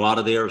get you out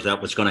of there? Is that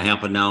what's going to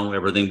happen now?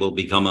 Everything will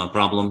become a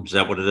problem? Is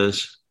that what it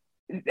is?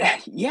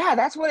 Yeah,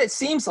 that's what it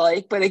seems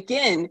like. But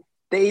again,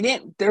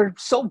 they're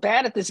so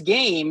bad at this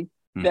game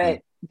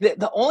that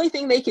the only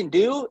thing they can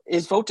do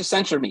is vote to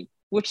censure me,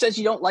 which says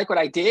you don't like what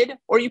I did,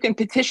 or you can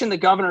petition the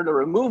governor to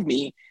remove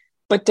me.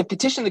 But to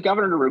petition the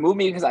governor to remove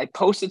me because I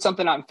posted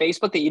something on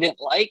Facebook that you didn't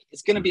like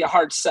is going to be a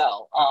hard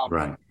sell.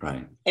 Right.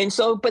 And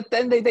so, but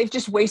then they've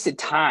just wasted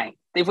time.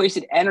 They've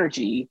wasted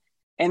energy,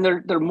 and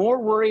they're more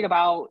worried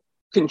about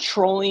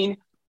controlling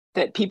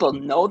that people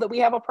know that we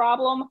have a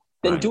problem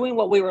than doing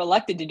what we were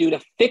elected to do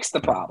to fix the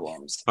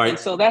problems. Right. And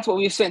so that's what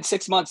we've spent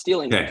 6 months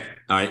dealing with.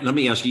 All right. Let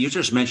me ask you, you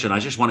just mentioned, I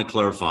just want to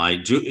clarify,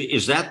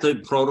 is that the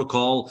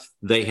protocol?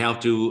 They have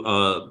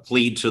to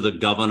plead to the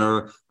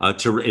governor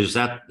is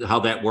that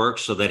how that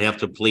works? So they'd have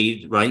to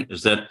plead, right?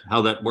 Is that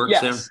how that works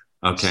there?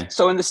 Okay.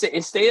 So in the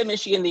state of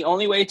Michigan, the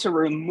only way to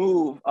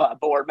remove a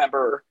board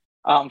member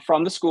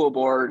from the school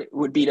board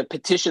would be to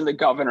petition the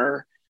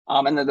governor.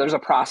 And then there's a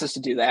process to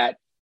do that.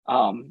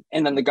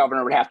 And then the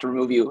governor would have to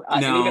remove you.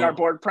 And even our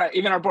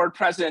board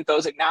president,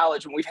 those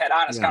acknowledge when we've had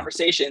honest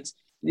conversations,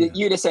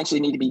 you'd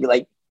essentially need to be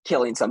like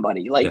killing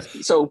somebody.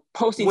 So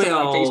posting something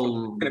on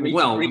Facebook is going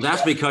to be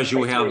that's because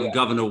you have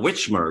Governor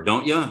Whitmer,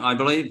 don't you? I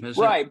believe.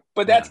 Right.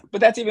 But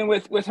that's even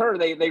with her,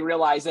 they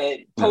realize that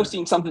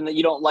posting something that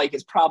you don't like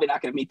is probably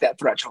not going to meet that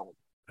threshold.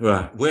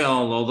 Right.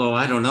 Well, although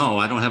I don't know,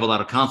 I don't have a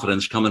lot of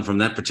confidence coming from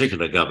that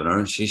particular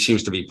governor. She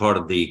seems to be part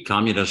of the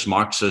communist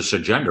Marxist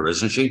agenda,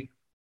 isn't she?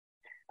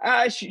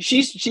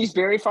 She's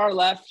very far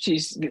left.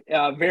 She's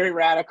very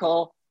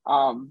radical.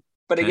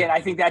 But again,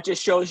 I think that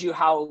just shows you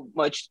how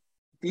much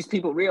these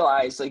people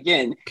realize,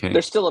 again,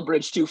 there's still a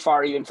bridge too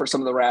far even for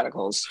some of the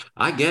radicals.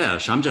 I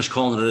guess I'm just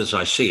calling it as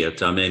I see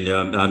it. I mean,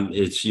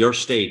 it's your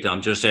state.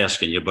 I'm just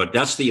asking you, but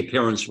that's the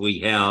appearance we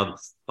have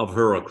of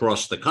her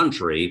across the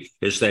country,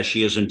 is that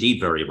she is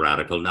indeed very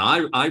radical.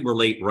 Now, I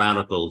relate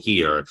radical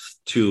here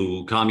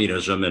to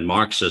communism and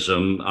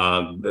Marxism.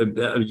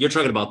 You're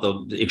talking about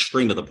the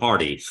extreme of the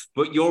party,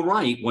 but you're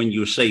right when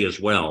you say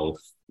as well,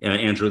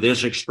 Andrew,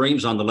 there's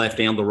extremes on the left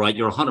and the right.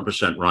 You're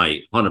 100%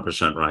 right,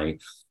 100%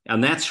 right.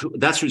 And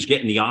that's who's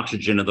getting the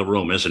oxygen in the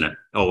room, isn't it?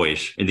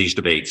 Always in these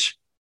debates.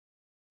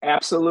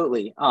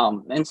 Absolutely.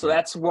 And so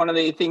that's one of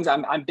the things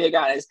I'm big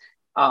on is,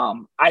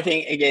 I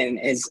think, again,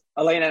 as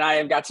Elena and I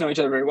have got to know each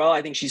other very well,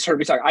 I think she's heard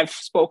me talk. I've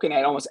spoken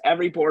at almost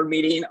every board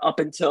meeting up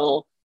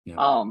until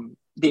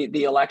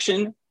the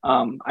election.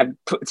 I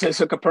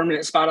took a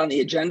permanent spot on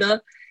the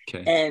agenda.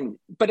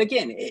 But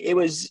again, it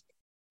was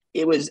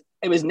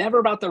never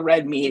about the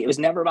red meat. It was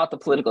never about the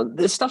political.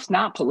 This stuff's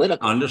not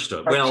political.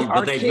 Understood.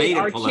 But they've made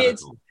it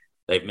political.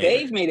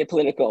 They've made it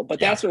political, but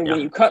that's when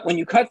you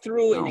cut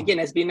through. And again,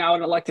 as being now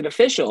an elected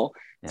official,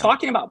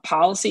 talking about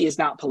policy is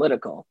not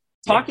political.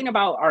 Talking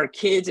about our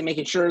kids and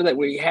making sure that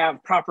we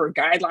have proper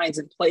guidelines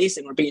in place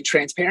and we're being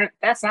transparent,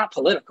 that's not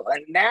political.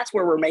 And that's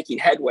where we're making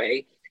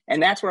headway.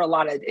 And that's where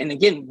and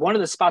again, one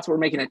of the spots where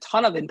we're making a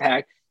ton of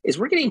impact is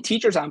we're getting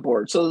teachers on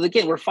board. So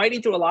again, we're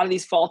fighting through a lot of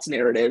these false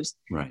narratives.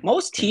 Right.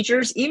 Most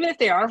teachers, even if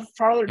they are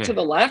farther to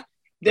the left,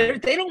 they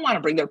don't want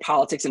to bring their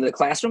politics into the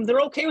classroom. They're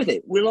okay with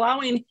it.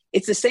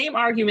 It's the same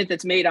argument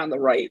that's made on the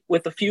right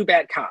with a few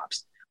bad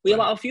cops. We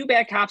allow a few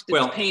bad cops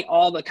to paint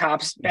all the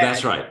cops bad.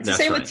 That's right. It's the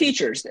same with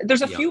teachers.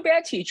 There's a few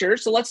bad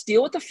teachers, so let's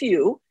deal with the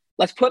few.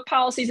 Let's put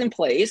policies in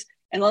place,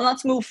 and then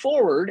let's move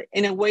forward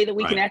in a way that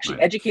we can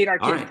actually educate our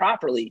kids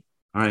properly.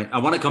 All right. I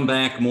want to come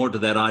back more to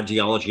that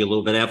ideology a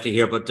little bit after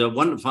here, but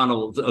one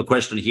final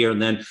question here,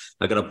 and then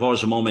I got to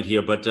pause a moment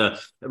here. But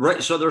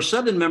so there are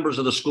 7 members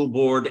of the school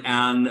board,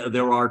 and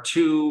there are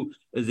 2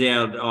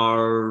 that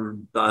are,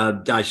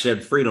 I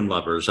said, freedom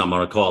lovers, I'm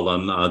going to call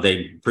them.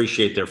 They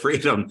appreciate their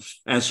freedom.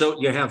 And so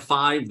you have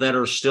 5 that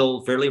are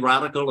still fairly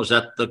radical. Is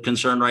that the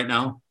concern right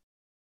now?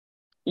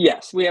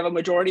 Yes, we have a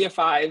majority of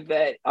 5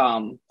 that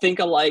think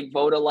alike,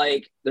 vote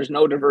alike. There's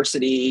no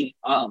diversity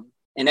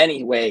in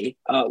any way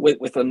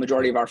with the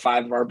majority of our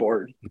 5 of our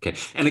board. Okay.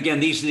 And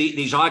again,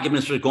 these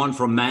arguments have gone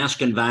from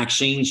mask and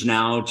vaccines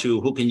now to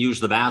who can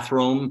use the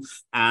bathroom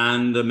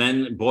and the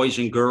men, boys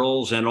and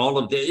girls, and all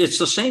of it's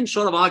the same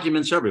sort of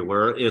arguments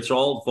everywhere. It's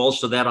all falls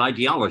to that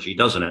ideology,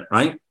 doesn't it?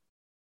 Right?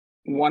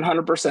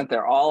 100%.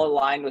 They're all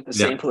aligned with the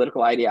same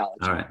political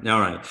ideology. All right,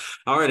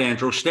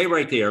 Andrew, stay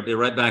right there. I'll be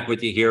right back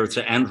with you here. It's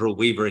Andrew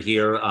Weaver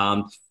here.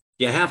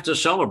 You have to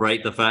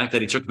celebrate the fact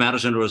that he took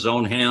matters into his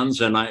own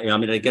hands. And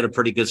I get a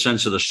pretty good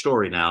sense of the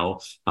story now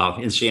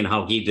in seeing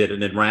how he did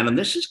it and ran. And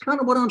this is kind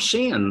of what I'm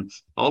seeing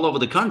all over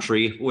the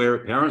country,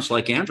 where parents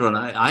like Andrew and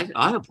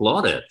I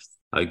applaud it.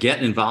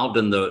 Getting involved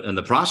in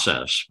the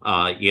process,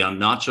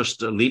 not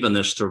just leaving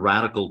this to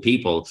radical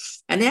people.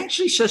 And he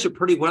actually says it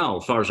pretty well,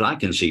 as far as I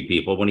can see,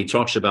 people, when he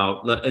talks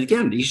about,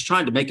 again, he's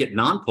trying to make it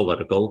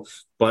non-political,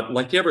 but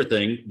like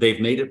everything, they've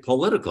made it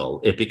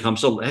political. It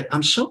becomes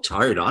I'm so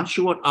tired. Aren't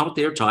you out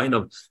there tired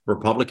of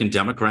Republican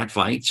Democrat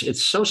fights?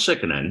 It's so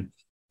sickening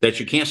that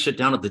you can't sit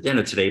down at the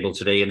dinner table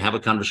today and have a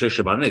conversation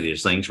about any of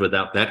these things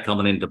without that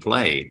coming into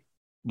play.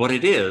 But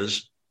it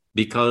is,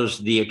 because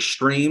the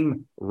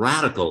extreme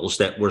radicals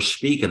that we're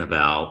speaking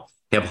about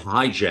have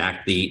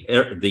hijacked the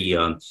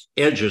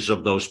edges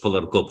of those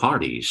political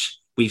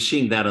parties. We've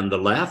seen that on the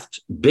left,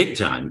 big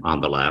time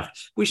on the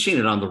left. We've seen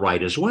it on the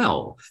right as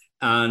well.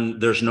 And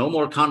there's no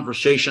more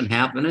conversation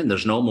happening.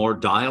 There's no more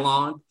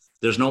dialogue.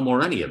 There's no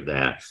more any of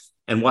that.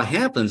 And what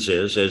happens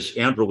is, as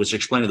Andrew was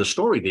explaining the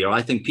story there,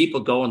 I think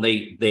people go and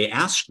they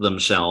ask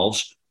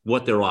themselves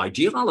what their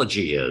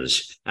ideology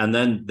is. And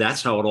then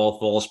that's how it all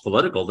falls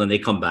political. Then they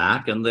come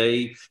back and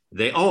they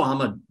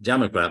I'm a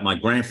Democrat. My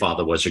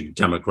grandfather was a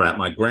Democrat.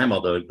 My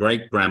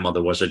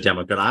great-grandmother was a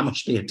Democrat. I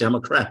must be a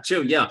Democrat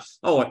too. Yeah.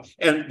 Oh,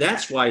 and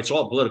that's why it's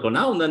all political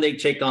now. And then they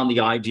take on the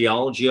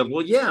ideology of,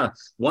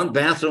 one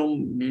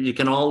bathroom, you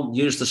can all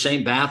use the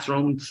same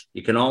bathroom.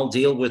 You can all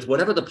deal with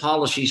whatever the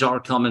policies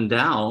are coming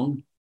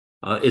down.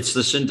 It's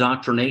this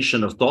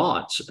indoctrination of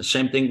thoughts.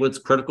 Same thing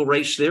with critical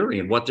race theory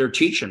and what they're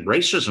teaching,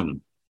 racism.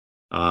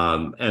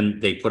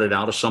 And they put it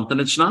out as something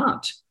it's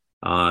not.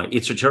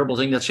 It's a terrible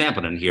thing that's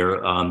happening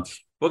here.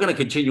 We're going to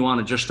continue on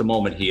in just a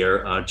moment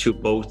here to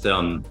both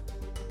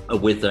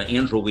with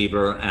Andrew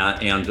Weaver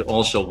and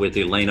also with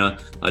Elena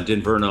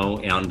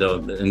Dinverno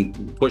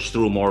and push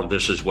through more of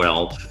this as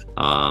well.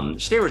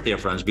 Stay right there,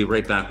 friends. Be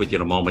right back with you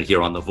in a moment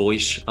here on The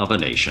Voice of a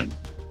Nation.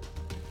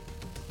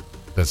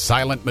 The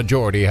silent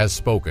majority has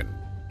spoken.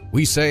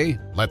 We say,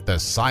 let the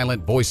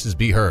silent voices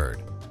be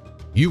heard.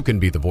 You can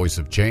be the voice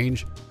of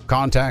change.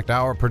 Contact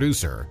our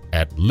producer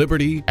at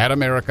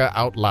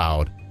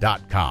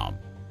liberty@americaoutloud.com.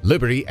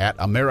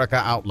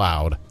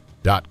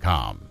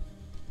 liberty@americaoutloud.com.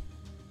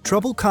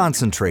 Trouble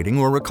concentrating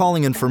or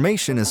recalling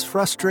information is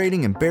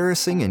frustrating,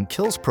 embarrassing, and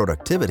kills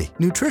productivity.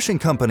 Nutrition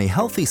company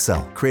Healthy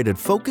Cell created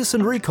Focus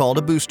and Recall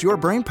to boost your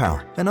brain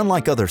power. And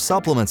unlike other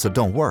supplements that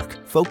don't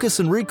work, Focus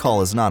and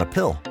Recall is not a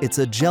pill. It's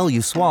a gel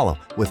you swallow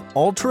with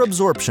ultra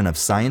absorption of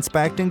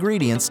science-backed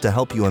ingredients to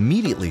help you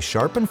immediately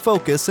sharpen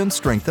focus and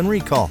strengthen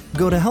recall.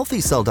 Go to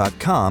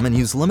healthycell.com and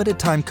use limited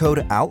time code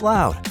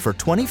OUTLOUD for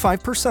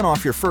 25%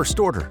 off your first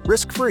order.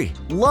 Risk-free.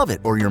 Love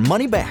it or your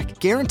money back.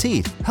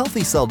 Guaranteed.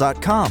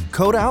 Healthycell.com.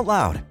 Code OUTLOUD.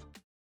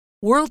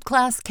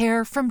 World-class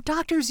care from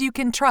doctors you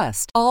can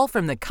trust, all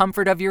from the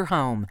comfort of your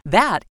home.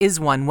 That is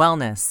One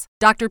Wellness.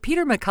 Dr.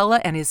 Peter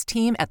McCullough and his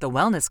team at The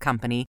Wellness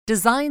Company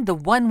designed the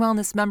One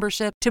Wellness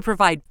membership to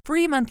provide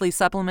free monthly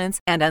supplements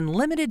and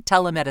unlimited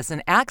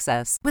telemedicine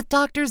access with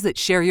doctors that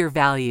share your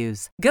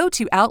values. Go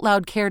to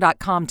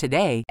OutLoudCare.com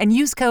today and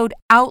use code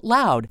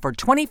OUTLOUD for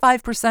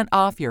 25%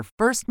 off your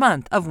first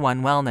month of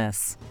One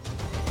Wellness.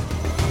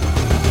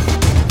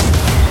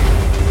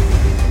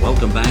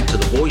 Welcome back to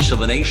the Voice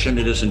of a Nation.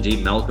 It is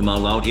indeed Malcolm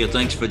Out Loud here.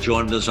 Thanks for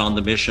joining us on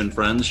the mission,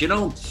 friends. You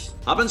know,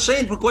 I've been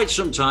saying for quite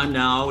some time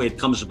now, it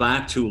comes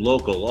back to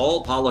local.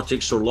 All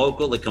politics are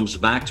local. It comes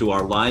back to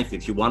our life.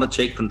 If you want to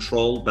take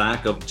control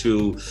back up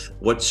to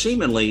what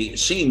seemingly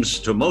seems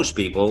to most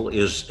people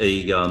is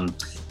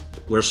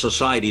where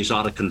society is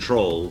out of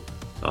control,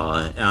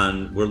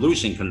 and we're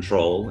losing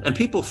control. And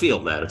people feel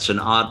that. It's an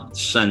odd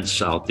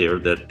sense out there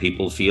that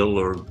people feel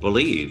or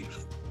believe.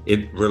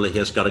 It really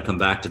has got to come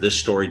back to this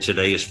story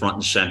today is front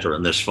and center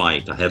in this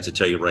fight. I have to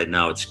tell you right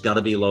now, it's got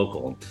to be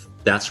local.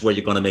 That's where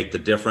you're going to make the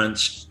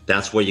difference.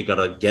 That's where you got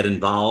to get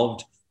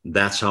involved.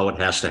 That's how it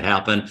has to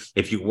happen.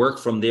 If you work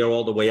from there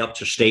all the way up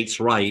to states'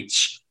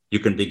 rights, you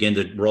can begin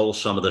to roll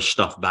some of this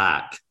stuff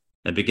back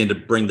and begin to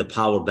bring the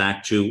power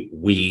back to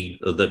we,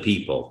 the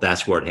people.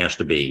 That's where it has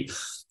to be.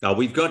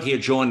 We've got here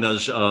joining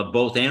us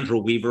both Andrew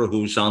Weaver,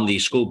 who's on the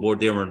school board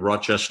there in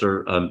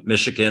Rochester,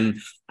 Michigan,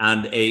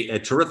 and a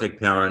terrific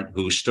parent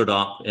who stood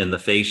up in the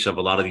face of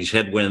a lot of these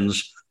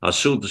headwinds,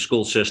 sued the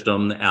school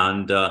system,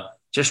 and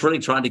just really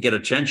trying to get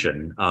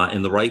attention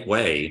in the right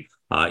way.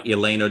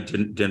 Elena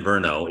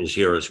Dinverno is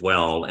here as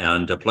well,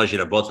 and a pleasure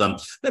to both of them.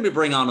 Let me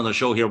bring on the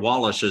show here.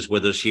 Wallace is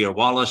with us here.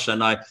 Wallace,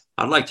 and I'd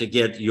like to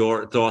get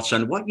your thoughts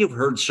on what you've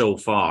heard so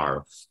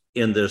far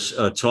in this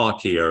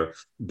talk here,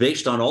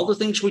 based on all the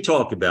things we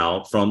talk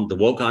about, from the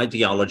woke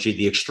ideology,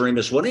 the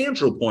extremists. What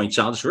Andrew points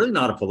out is really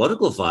not a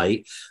political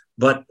fight,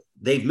 but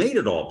they've made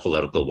it all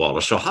political,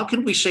 Wallace. So how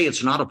can we say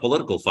it's not a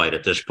political fight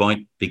at this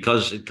point?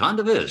 Because it kind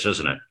of is,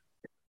 isn't it?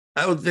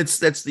 Oh,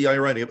 that's the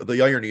irony.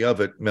 The irony of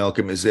it,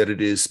 Malcolm, is that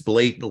it is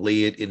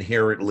blatantly,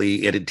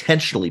 inherently, and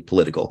intentionally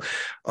political.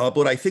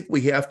 What I think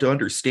we have to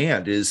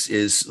understand is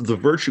the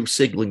virtue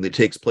signaling that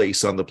takes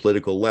place on the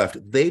political left.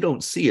 They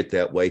don't see it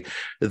that way.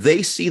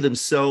 They see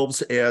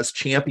themselves as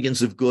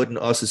champions of good and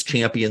us as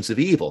champions of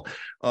evil.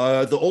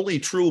 The only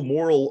true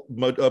moral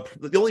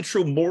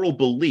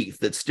belief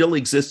that still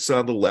exists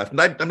on the left,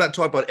 and I'm not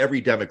talking about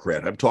every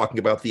Democrat, I'm talking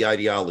about the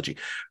ideology,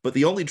 but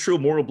the only true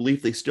moral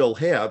belief they still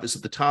have is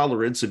that the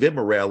tolerance of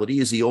immorality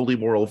is the only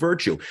moral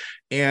virtue.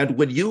 And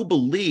when you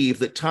believe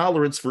that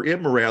tolerance for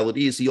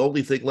immorality is the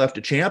only thing left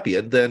to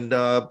champion, then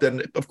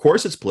of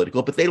course it's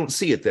political, but they don't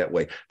see it that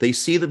way. They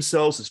see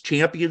themselves as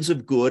champions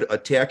of good,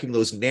 attacking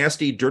those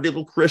nasty, dirty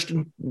little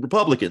Christian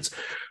Republicans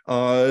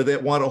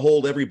that want to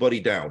hold everybody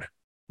down.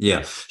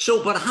 Yeah.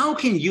 So, but how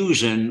can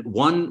using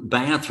one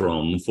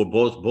bathroom for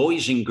both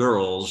boys and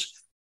girls,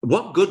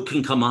 what good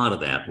can come out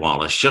of that,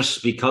 Wallace?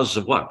 Just because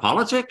of what?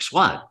 Politics?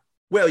 What?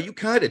 Well, you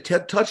kind of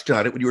touched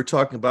on it when you were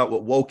talking about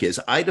what woke is.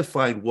 I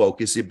define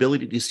woke as the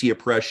ability to see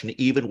oppression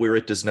even where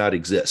it does not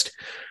exist.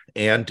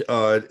 And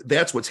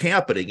that's what's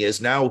happening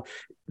is now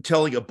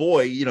telling a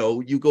boy,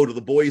 you go to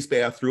the boys'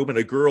 bathroom, and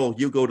a girl,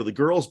 you go to the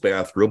girls'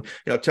 bathroom,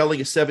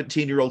 telling a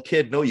 17-year-old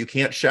kid, no, you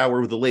can't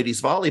shower with the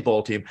ladies'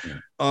 volleyball team. Yeah.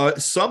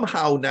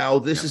 Somehow now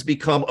this has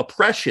become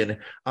oppression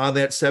on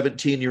that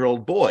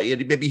 17-year-old boy.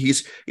 And maybe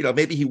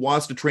maybe he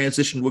wants to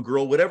transition to a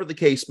girl, whatever the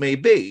case may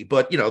be.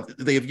 But,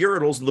 they have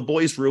urinals in the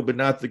boys' room, but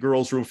not the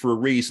girls' room for a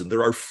reason.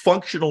 There are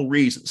functional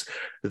reasons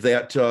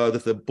that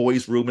the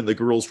boys' room and the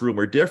girls' room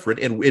are different.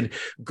 And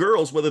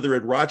girls, whether they're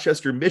in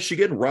Rochester,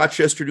 Michigan,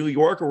 Rochester, New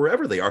York, or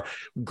wherever they are,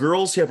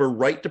 girls have a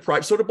right to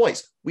privacy. So do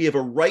boys. We have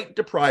a right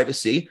to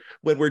privacy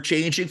when we're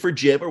changing for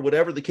gym or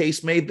whatever the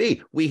case may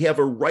be. We have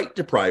a right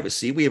to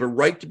privacy. We have a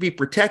right to be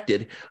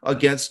protected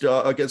against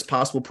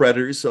possible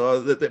predators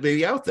that may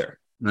be out there.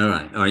 All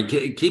right.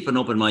 Keep an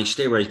open mind.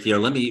 Stay right there.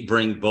 Let me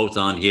bring both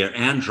on here.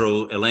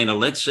 Andrew, Elena,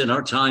 let's, in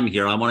our time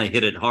here, I want to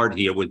hit it hard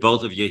here with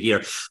both of you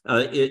here.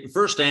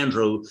 First,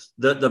 Andrew,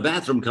 the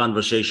bathroom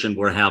conversation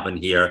we're having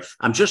here,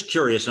 I'm just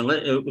curious, and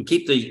we're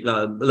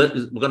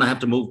going to have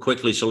to move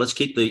quickly, so let's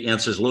keep the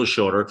answers a little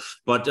shorter.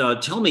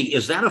 But tell me,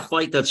 is that a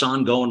fight that's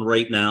ongoing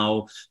right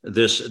now,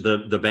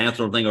 the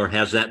bathroom thing, or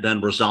has that been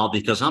resolved?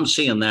 Because I'm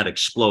seeing that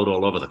explode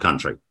all over the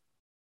country.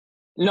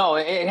 No,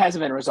 it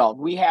hasn't been resolved.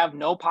 We have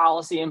no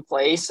policy in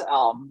place.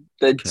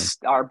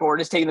 Our board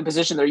is taking the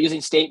position they're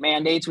using state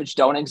mandates, which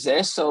don't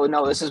exist. So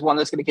no, this is one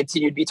that's going to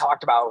continue to be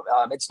talked about.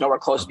 It's nowhere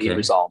close to being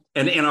resolved.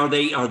 And are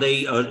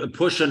they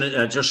pushing,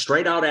 just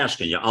straight out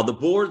asking you, are the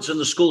boards in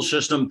the school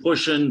system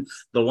pushing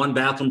the one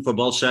bathroom for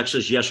both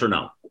sexes? Yes or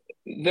no?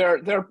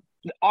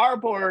 Our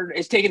board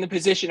is taking the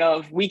position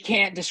of we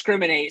can't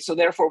discriminate, so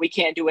therefore we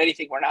can't do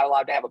anything. We're not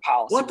allowed to have a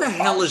policy. What the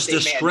hell is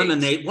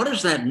discriminate? Mandates. What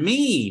does that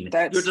mean?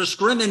 You're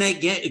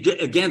discriminating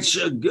against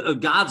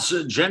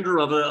God's gender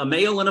of a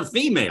male and a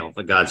female,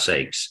 for God's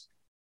sakes.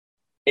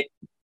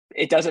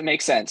 It doesn't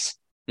make sense.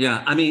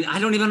 Yeah, I mean, I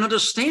don't even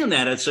understand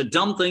that. It's a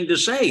dumb thing to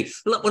say.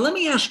 Well, let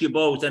me ask you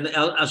both, and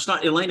I'll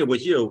start, Elena,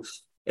 with you.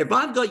 If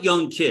I've got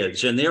young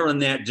kids and they're in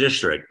that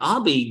district,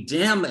 I'll be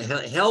damn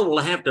hell will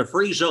have to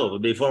freeze over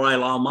before I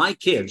allow my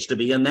kids to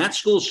be in that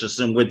school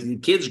system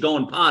with kids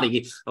going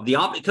potty of the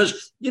because,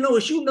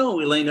 as you know,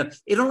 Elena,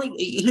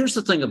 here's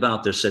the thing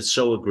about this that's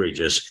so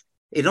egregious.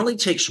 It only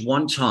takes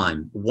one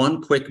time,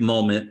 one quick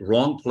moment,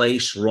 wrong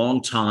place,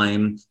 wrong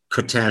time,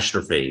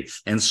 catastrophe,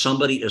 and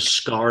somebody is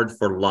scarred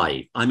for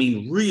life. I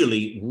mean,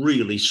 really,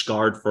 really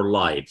scarred for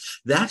life.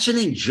 That's an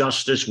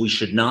injustice we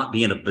should not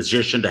be in a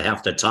position to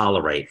have to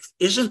tolerate.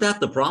 Isn't that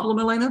the problem,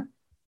 Elena?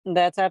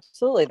 That's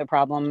absolutely the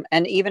problem.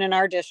 And even in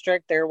our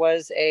district, there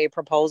was a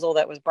proposal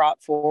that was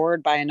brought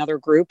forward by another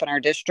group in our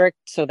district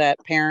so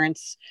that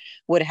parents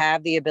would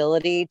have the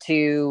ability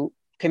to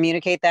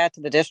communicate that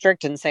to the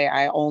district and say,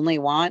 I only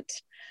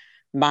want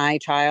my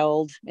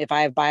child, if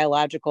I have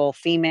biological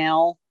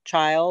female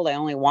child, I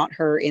only want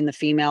her in the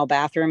female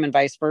bathroom and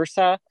vice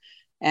versa.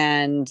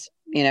 And,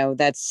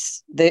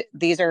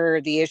 these are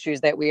the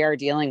issues that we are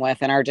dealing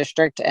with in our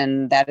district.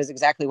 And that is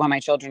exactly why my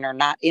children are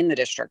not in the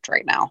district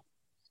right now.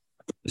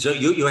 So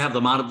you have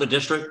them out of the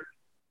district?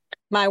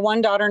 My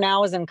one daughter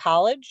now is in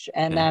college,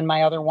 and then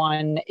my other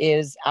one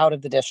is out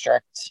of the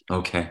district.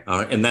 Okay. All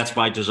right. And that's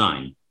by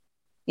design.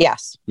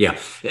 Yes. Yeah.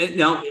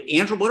 Now,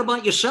 Andrew, what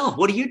about yourself?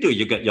 What do?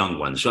 You got young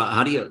ones. So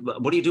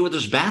what do you do with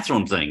this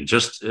bathroom thing?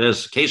 Just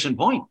as case in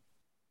point.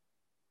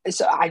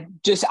 So I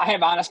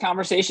have honest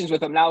conversations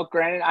with them. Now,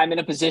 granted, I'm in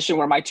a position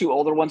where my two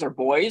older ones are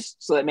boys,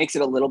 so that makes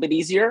it a little bit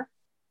easier.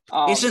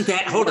 Isn't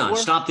that, hold on,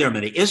 stop there a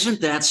minute.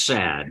 Isn't that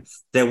sad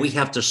that we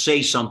have to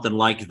say something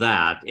like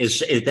that? Is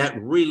that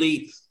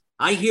really,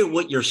 I hear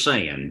what you're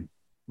saying.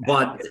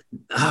 But,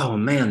 oh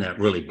man, that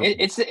really...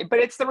 It's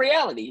the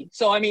reality.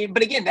 So, I mean,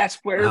 but again, that's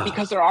where,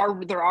 because there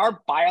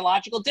are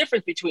biological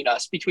difference between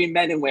us, between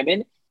men and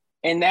women.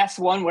 And that's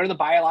one where the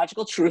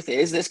biological truth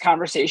is this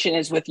conversation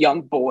is with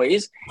young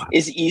boys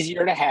is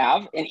easier to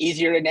have and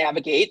easier to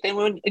navigate than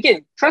when,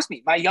 again, trust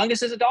me, my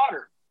youngest is a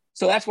daughter.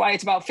 So that's why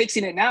it's about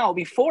fixing it now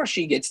before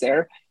she gets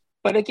there.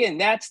 But again,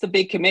 that's the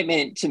big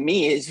commitment to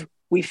me is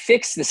we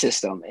fix the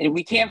system, and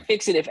we can't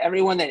fix it if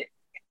everyone that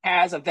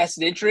has a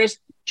vested interest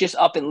just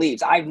up and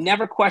leaves. I've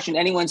never questioned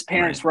anyone's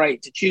parents'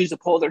 right to choose to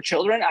pull their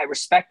children. I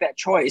respect that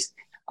choice.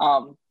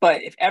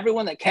 But if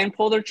everyone that can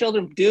pull their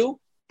children do,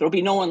 there'll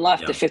be no one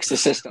left to fix the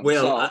system.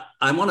 Well,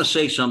 I want to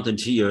say something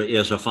to you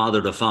as a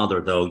father to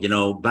father,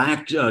 though.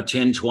 Back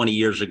 10, 20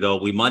 years ago,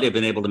 we might have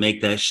been able to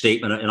make that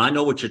statement. And I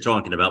know what you're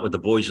talking about with the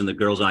boys and the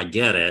girls. I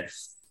get it.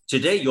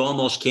 Today, you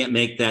almost can't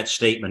make that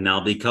statement now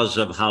because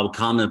of how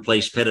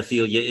commonplace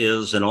pedophilia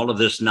is and all of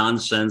this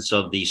nonsense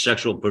of the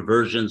sexual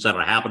perversions that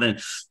are happening.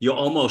 You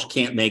almost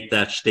can't make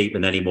that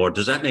statement anymore.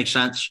 Does that make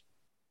sense?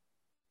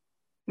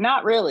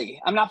 Not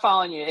really. I'm not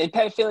following you. And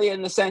pedophilia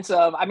in the sense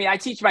of, I mean, I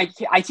teach my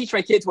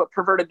kids what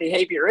perverted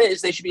behavior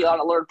is. They should be allowed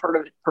to learn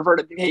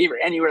perverted behavior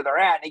anywhere they're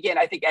at. And again,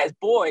 I think as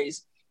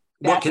boys,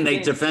 what, can they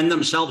defend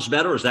themselves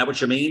better? Is that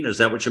what you mean? Is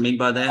that what you mean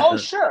by that? Oh,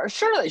 sure.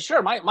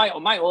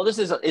 My oldest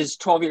is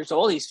 12 years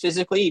old.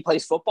 He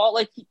plays football.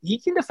 Like he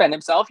can defend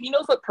himself. He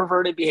knows what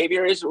perverted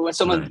behavior is when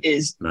someone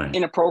is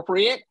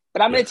inappropriate.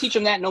 But I'm going to teach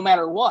him that no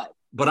matter what.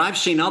 But I've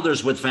seen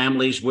others with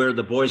families where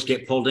the boys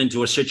get pulled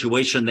into a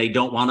situation they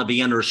don't want to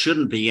be in or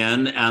shouldn't be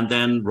in, and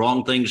then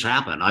wrong things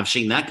happen. I've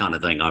seen that kind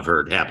of thing I've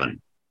heard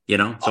happen.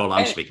 That's all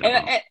I'm speaking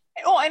about.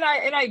 And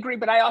I agree,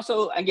 but I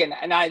also, again,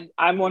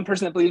 I'm one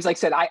person that believes, like I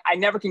said, I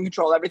never can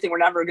control everything. We're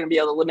never going to be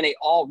able to eliminate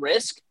all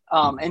risk.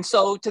 And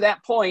so to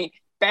that point,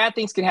 bad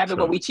things can happen,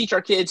 but we teach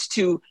our kids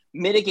to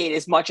mitigate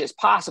as much as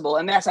possible.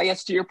 And that's, I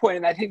guess, to your point,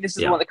 and I think this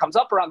is the one that comes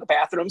up around the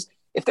bathrooms.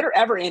 If they're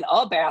ever in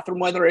a bathroom,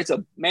 whether it's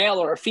a male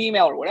or a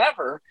female or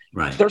whatever,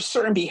 there's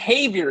certain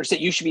behaviors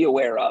that you should be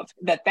aware of.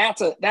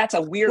 That's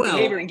a weird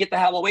behavior, and get the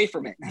hell away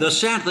from it. The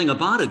sad thing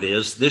about it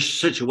is this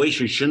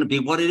situation shouldn't be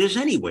what it is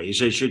anyways.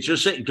 They should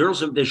just say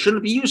they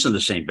shouldn't be using the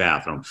same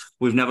bathroom.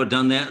 We've never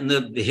done that in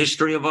the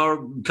history of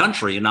our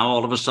country. And now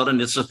all of a sudden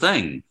it's a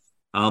thing.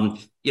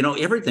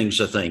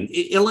 Everything's a thing.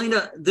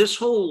 Elena, this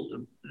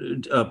whole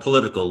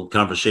political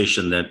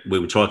conversation that we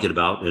were talking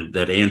about,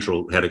 that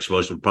Andrew had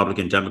exposed,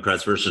 Republican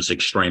Democrats versus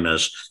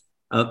extremists,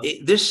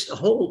 this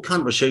whole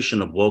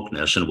conversation of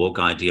wokeness and woke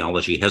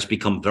ideology has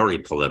become very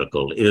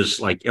political. It is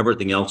like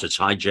everything else. It's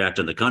hijacked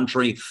in the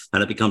country,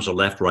 and it becomes a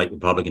left-right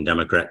Republican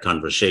Democrat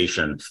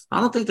conversation. I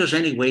don't think there's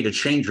any way to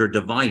change or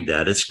divide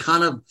that. It's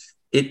kind of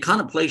it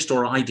kind of plays to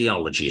our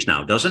ideologies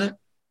now, doesn't it?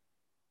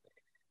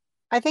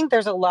 I think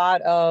there's a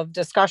lot of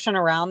discussion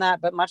around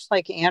that, but much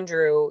like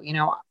Andrew,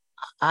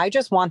 I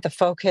just want the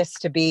focus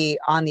to be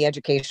on the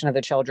education of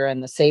the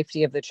children, the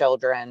safety of the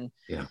children.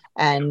 Yeah.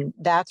 And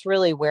that's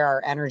really where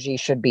our energy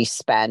should be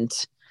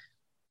spent,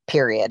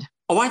 period.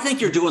 Oh, I think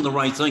you're doing the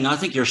right thing. I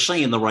think you're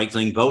saying the right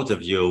thing, both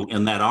of you,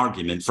 in that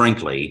argument,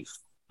 frankly.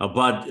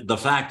 But the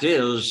fact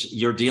is,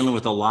 you're dealing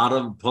with a lot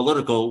of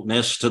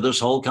politicalness to this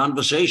whole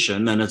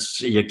conversation, and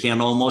you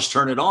can't almost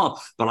turn it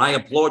off. But I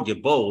applaud you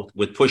both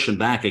with pushing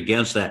back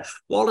against that.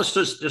 Wallace,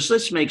 does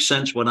this make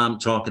sense when I'm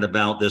talking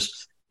about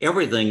this?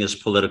 Everything is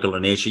political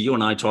in nature. You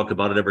and I talk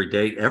about it every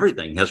day.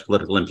 Everything has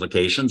political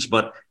implications,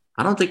 but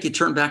I don't think you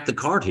turn back the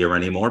card here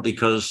anymore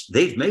because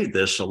they've made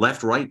this a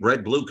left, right,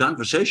 red, blue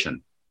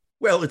conversation.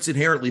 Well, it's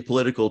inherently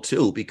political,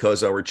 too,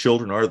 because our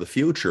children are the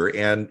future.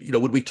 And,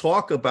 when we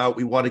talk about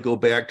we want to go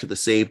back to the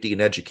safety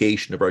and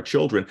education of our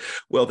children,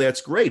 well, that's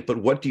great. But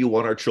what do you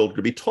want our children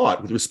to be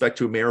taught with respect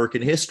to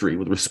American history,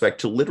 with respect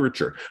to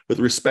literature, with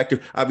respect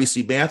to,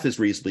 obviously, math is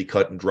reasonably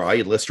cut and dry,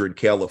 unless you're in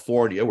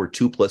California, where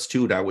 2 +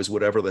 2 now is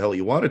whatever the hell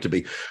you want it to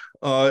be.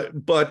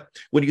 But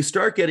when you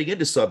start getting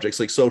into subjects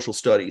like social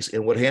studies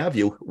and what have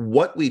you,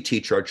 what we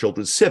teach our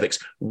children, civics,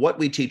 what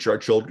we teach our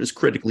children is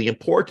critically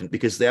important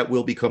because that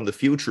will become the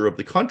future of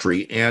the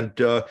country. And,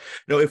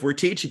 if we're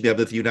teaching them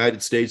that the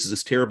United States is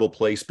this terrible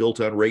place built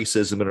on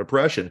racism and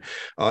oppression,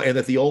 and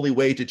that the only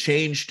way to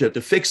change,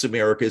 to fix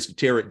America is to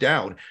tear it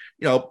down,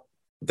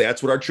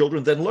 that's what our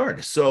children then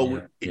learn.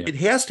 So it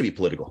has to be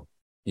political.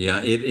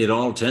 Yeah, it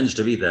all tends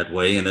to be that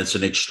way. And it's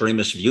an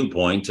extremist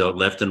viewpoint,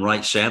 left and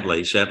right,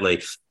 sadly.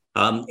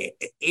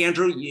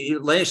 Andrew,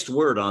 last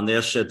word on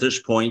this at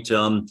this point.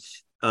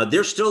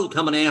 They're still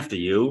coming after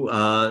you.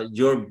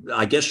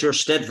 I guess you're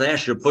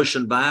steadfast. You're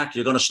pushing back.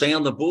 You're going to stay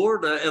on the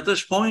board at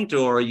this point,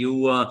 or are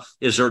you?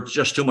 Is there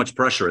just too much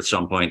pressure at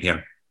some point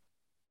here?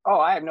 Oh,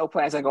 I have no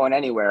plans on going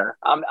anywhere.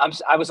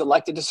 I was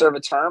elected to serve a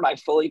term. I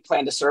fully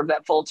plan to serve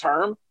that full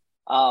term.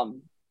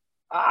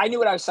 I knew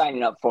what I was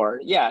signing up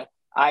for. Yeah,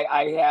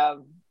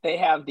 They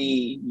have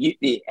the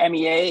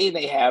MEA,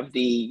 they have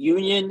the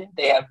union,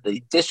 they have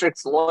the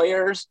district's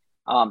lawyers,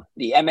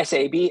 the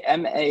MASB,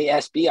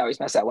 I always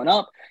mess that one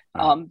up.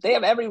 They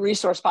have every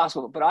resource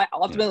possible, but I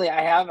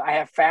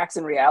have facts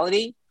and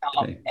reality,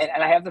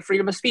 and I have the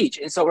freedom of speech.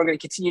 And so we're going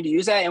to continue to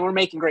use that, and we're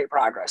making great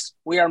progress.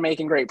 We are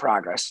making great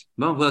progress.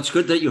 Well, it's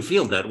good that you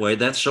feel that way.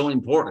 That's so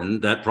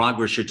important, that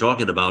progress you're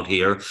talking about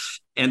here.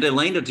 And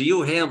Elena, do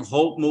you have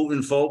hope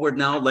moving forward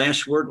now?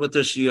 Last word with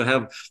this, do you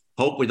have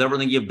hope with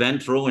everything you've been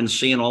through and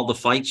seeing all the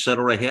fights that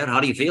are ahead? How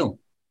do you feel?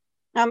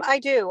 I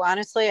do.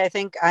 Honestly, I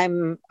think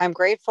I'm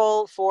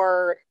grateful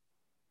for,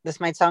 this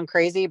might sound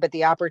crazy, but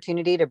the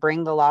opportunity to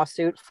bring the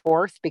lawsuit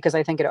forth, because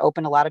I think it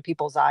opened a lot of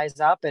people's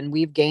eyes up, and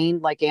we've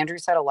gained, like Andrew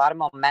said, a lot of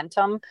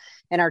momentum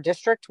in our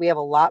district. We have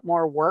a lot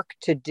more work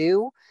to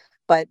do,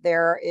 but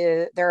there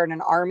are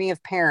an army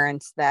of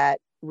parents that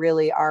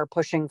really are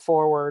pushing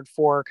forward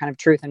for kind of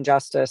truth and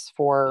justice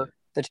for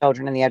the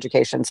children in the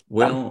education system.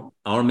 Well,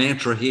 our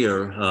mantra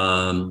here,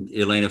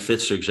 Elena,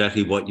 fits to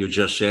exactly what you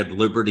just said,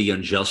 liberty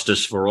and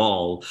justice for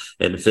all.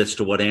 And it fits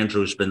to what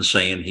Andrew's been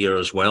saying here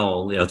as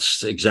well.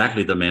 It's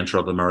exactly the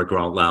mantra of America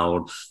Out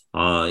Loud.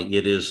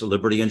 It is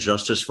liberty and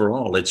justice for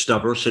all. It's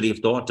diversity of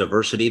thought,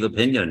 diversity of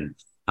opinion,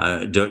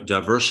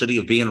 diversity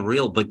of being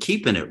real, but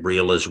keeping it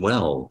real as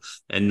well,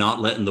 and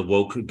not letting the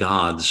woke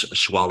gods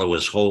swallow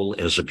us whole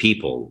as a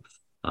people.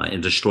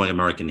 And destroy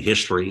American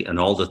history and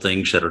all the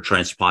things that are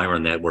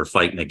transpiring that we're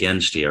fighting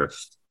against here.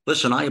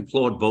 Listen, I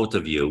applaud both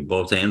of you,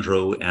 both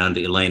Andrew and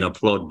Elena,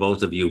 applaud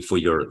both of you for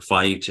your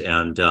fight.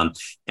 And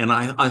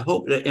I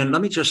hope, and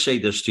let me just say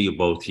this to you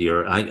both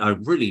here, I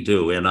really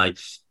do. And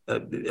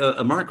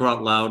America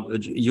Out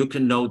Loud, you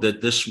can know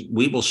that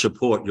we will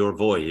support your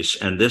voice.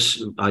 And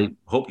I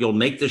hope you'll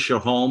make this your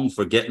home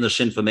for getting this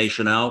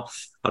information out.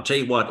 I'll tell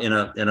you what, in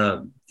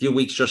a few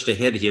weeks just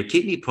ahead here,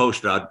 keep me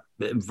posted. I'd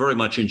very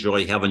much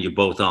enjoy having you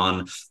both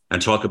on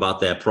and talk about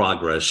that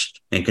progress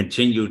and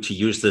continue to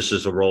use this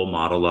as a role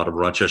model out of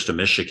Rochester,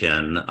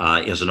 Michigan,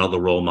 as another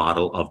role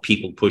model of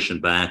people pushing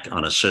back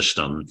on a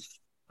system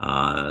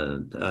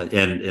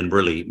and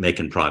really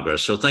making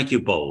progress. So thank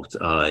you both,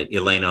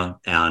 Elena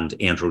and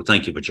Andrew.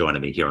 Thank you for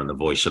joining me here on The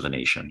Voice of a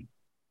Nation.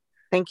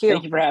 Thank you.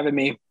 Thank you for having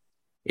me.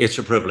 It's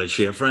a privilege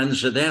here,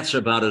 friends. That's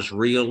about as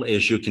real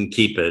as you can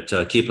keep it,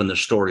 keeping the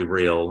story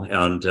real.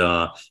 And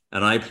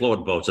I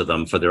applaud both of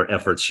them for their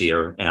efforts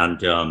here. And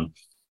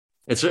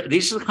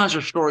these are the kinds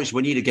of stories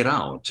we need to get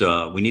out.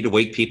 We need to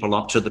wake people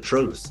up to the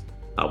truth.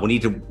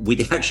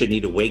 We actually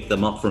need to wake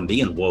them up from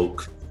being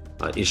woke,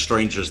 as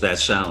strange as that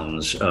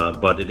sounds.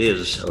 But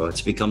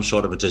it's become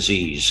sort of a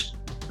disease.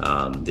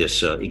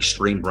 This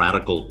extreme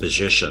radical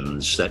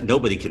positions that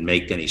nobody can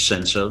make any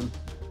sense of.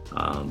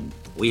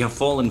 We have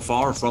fallen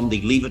far from the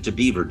Leave It to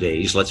Beaver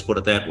days, let's put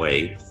it that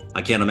way.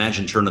 I can't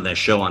imagine turning that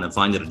show on and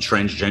finding a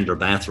transgender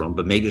bathroom,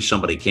 but maybe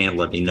somebody can.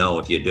 Let me know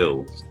if you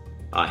do.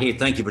 Hey,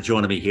 thank you for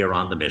joining me here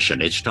on The Mission.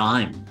 It's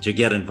time to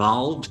get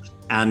involved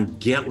and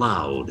get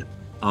loud,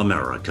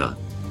 America.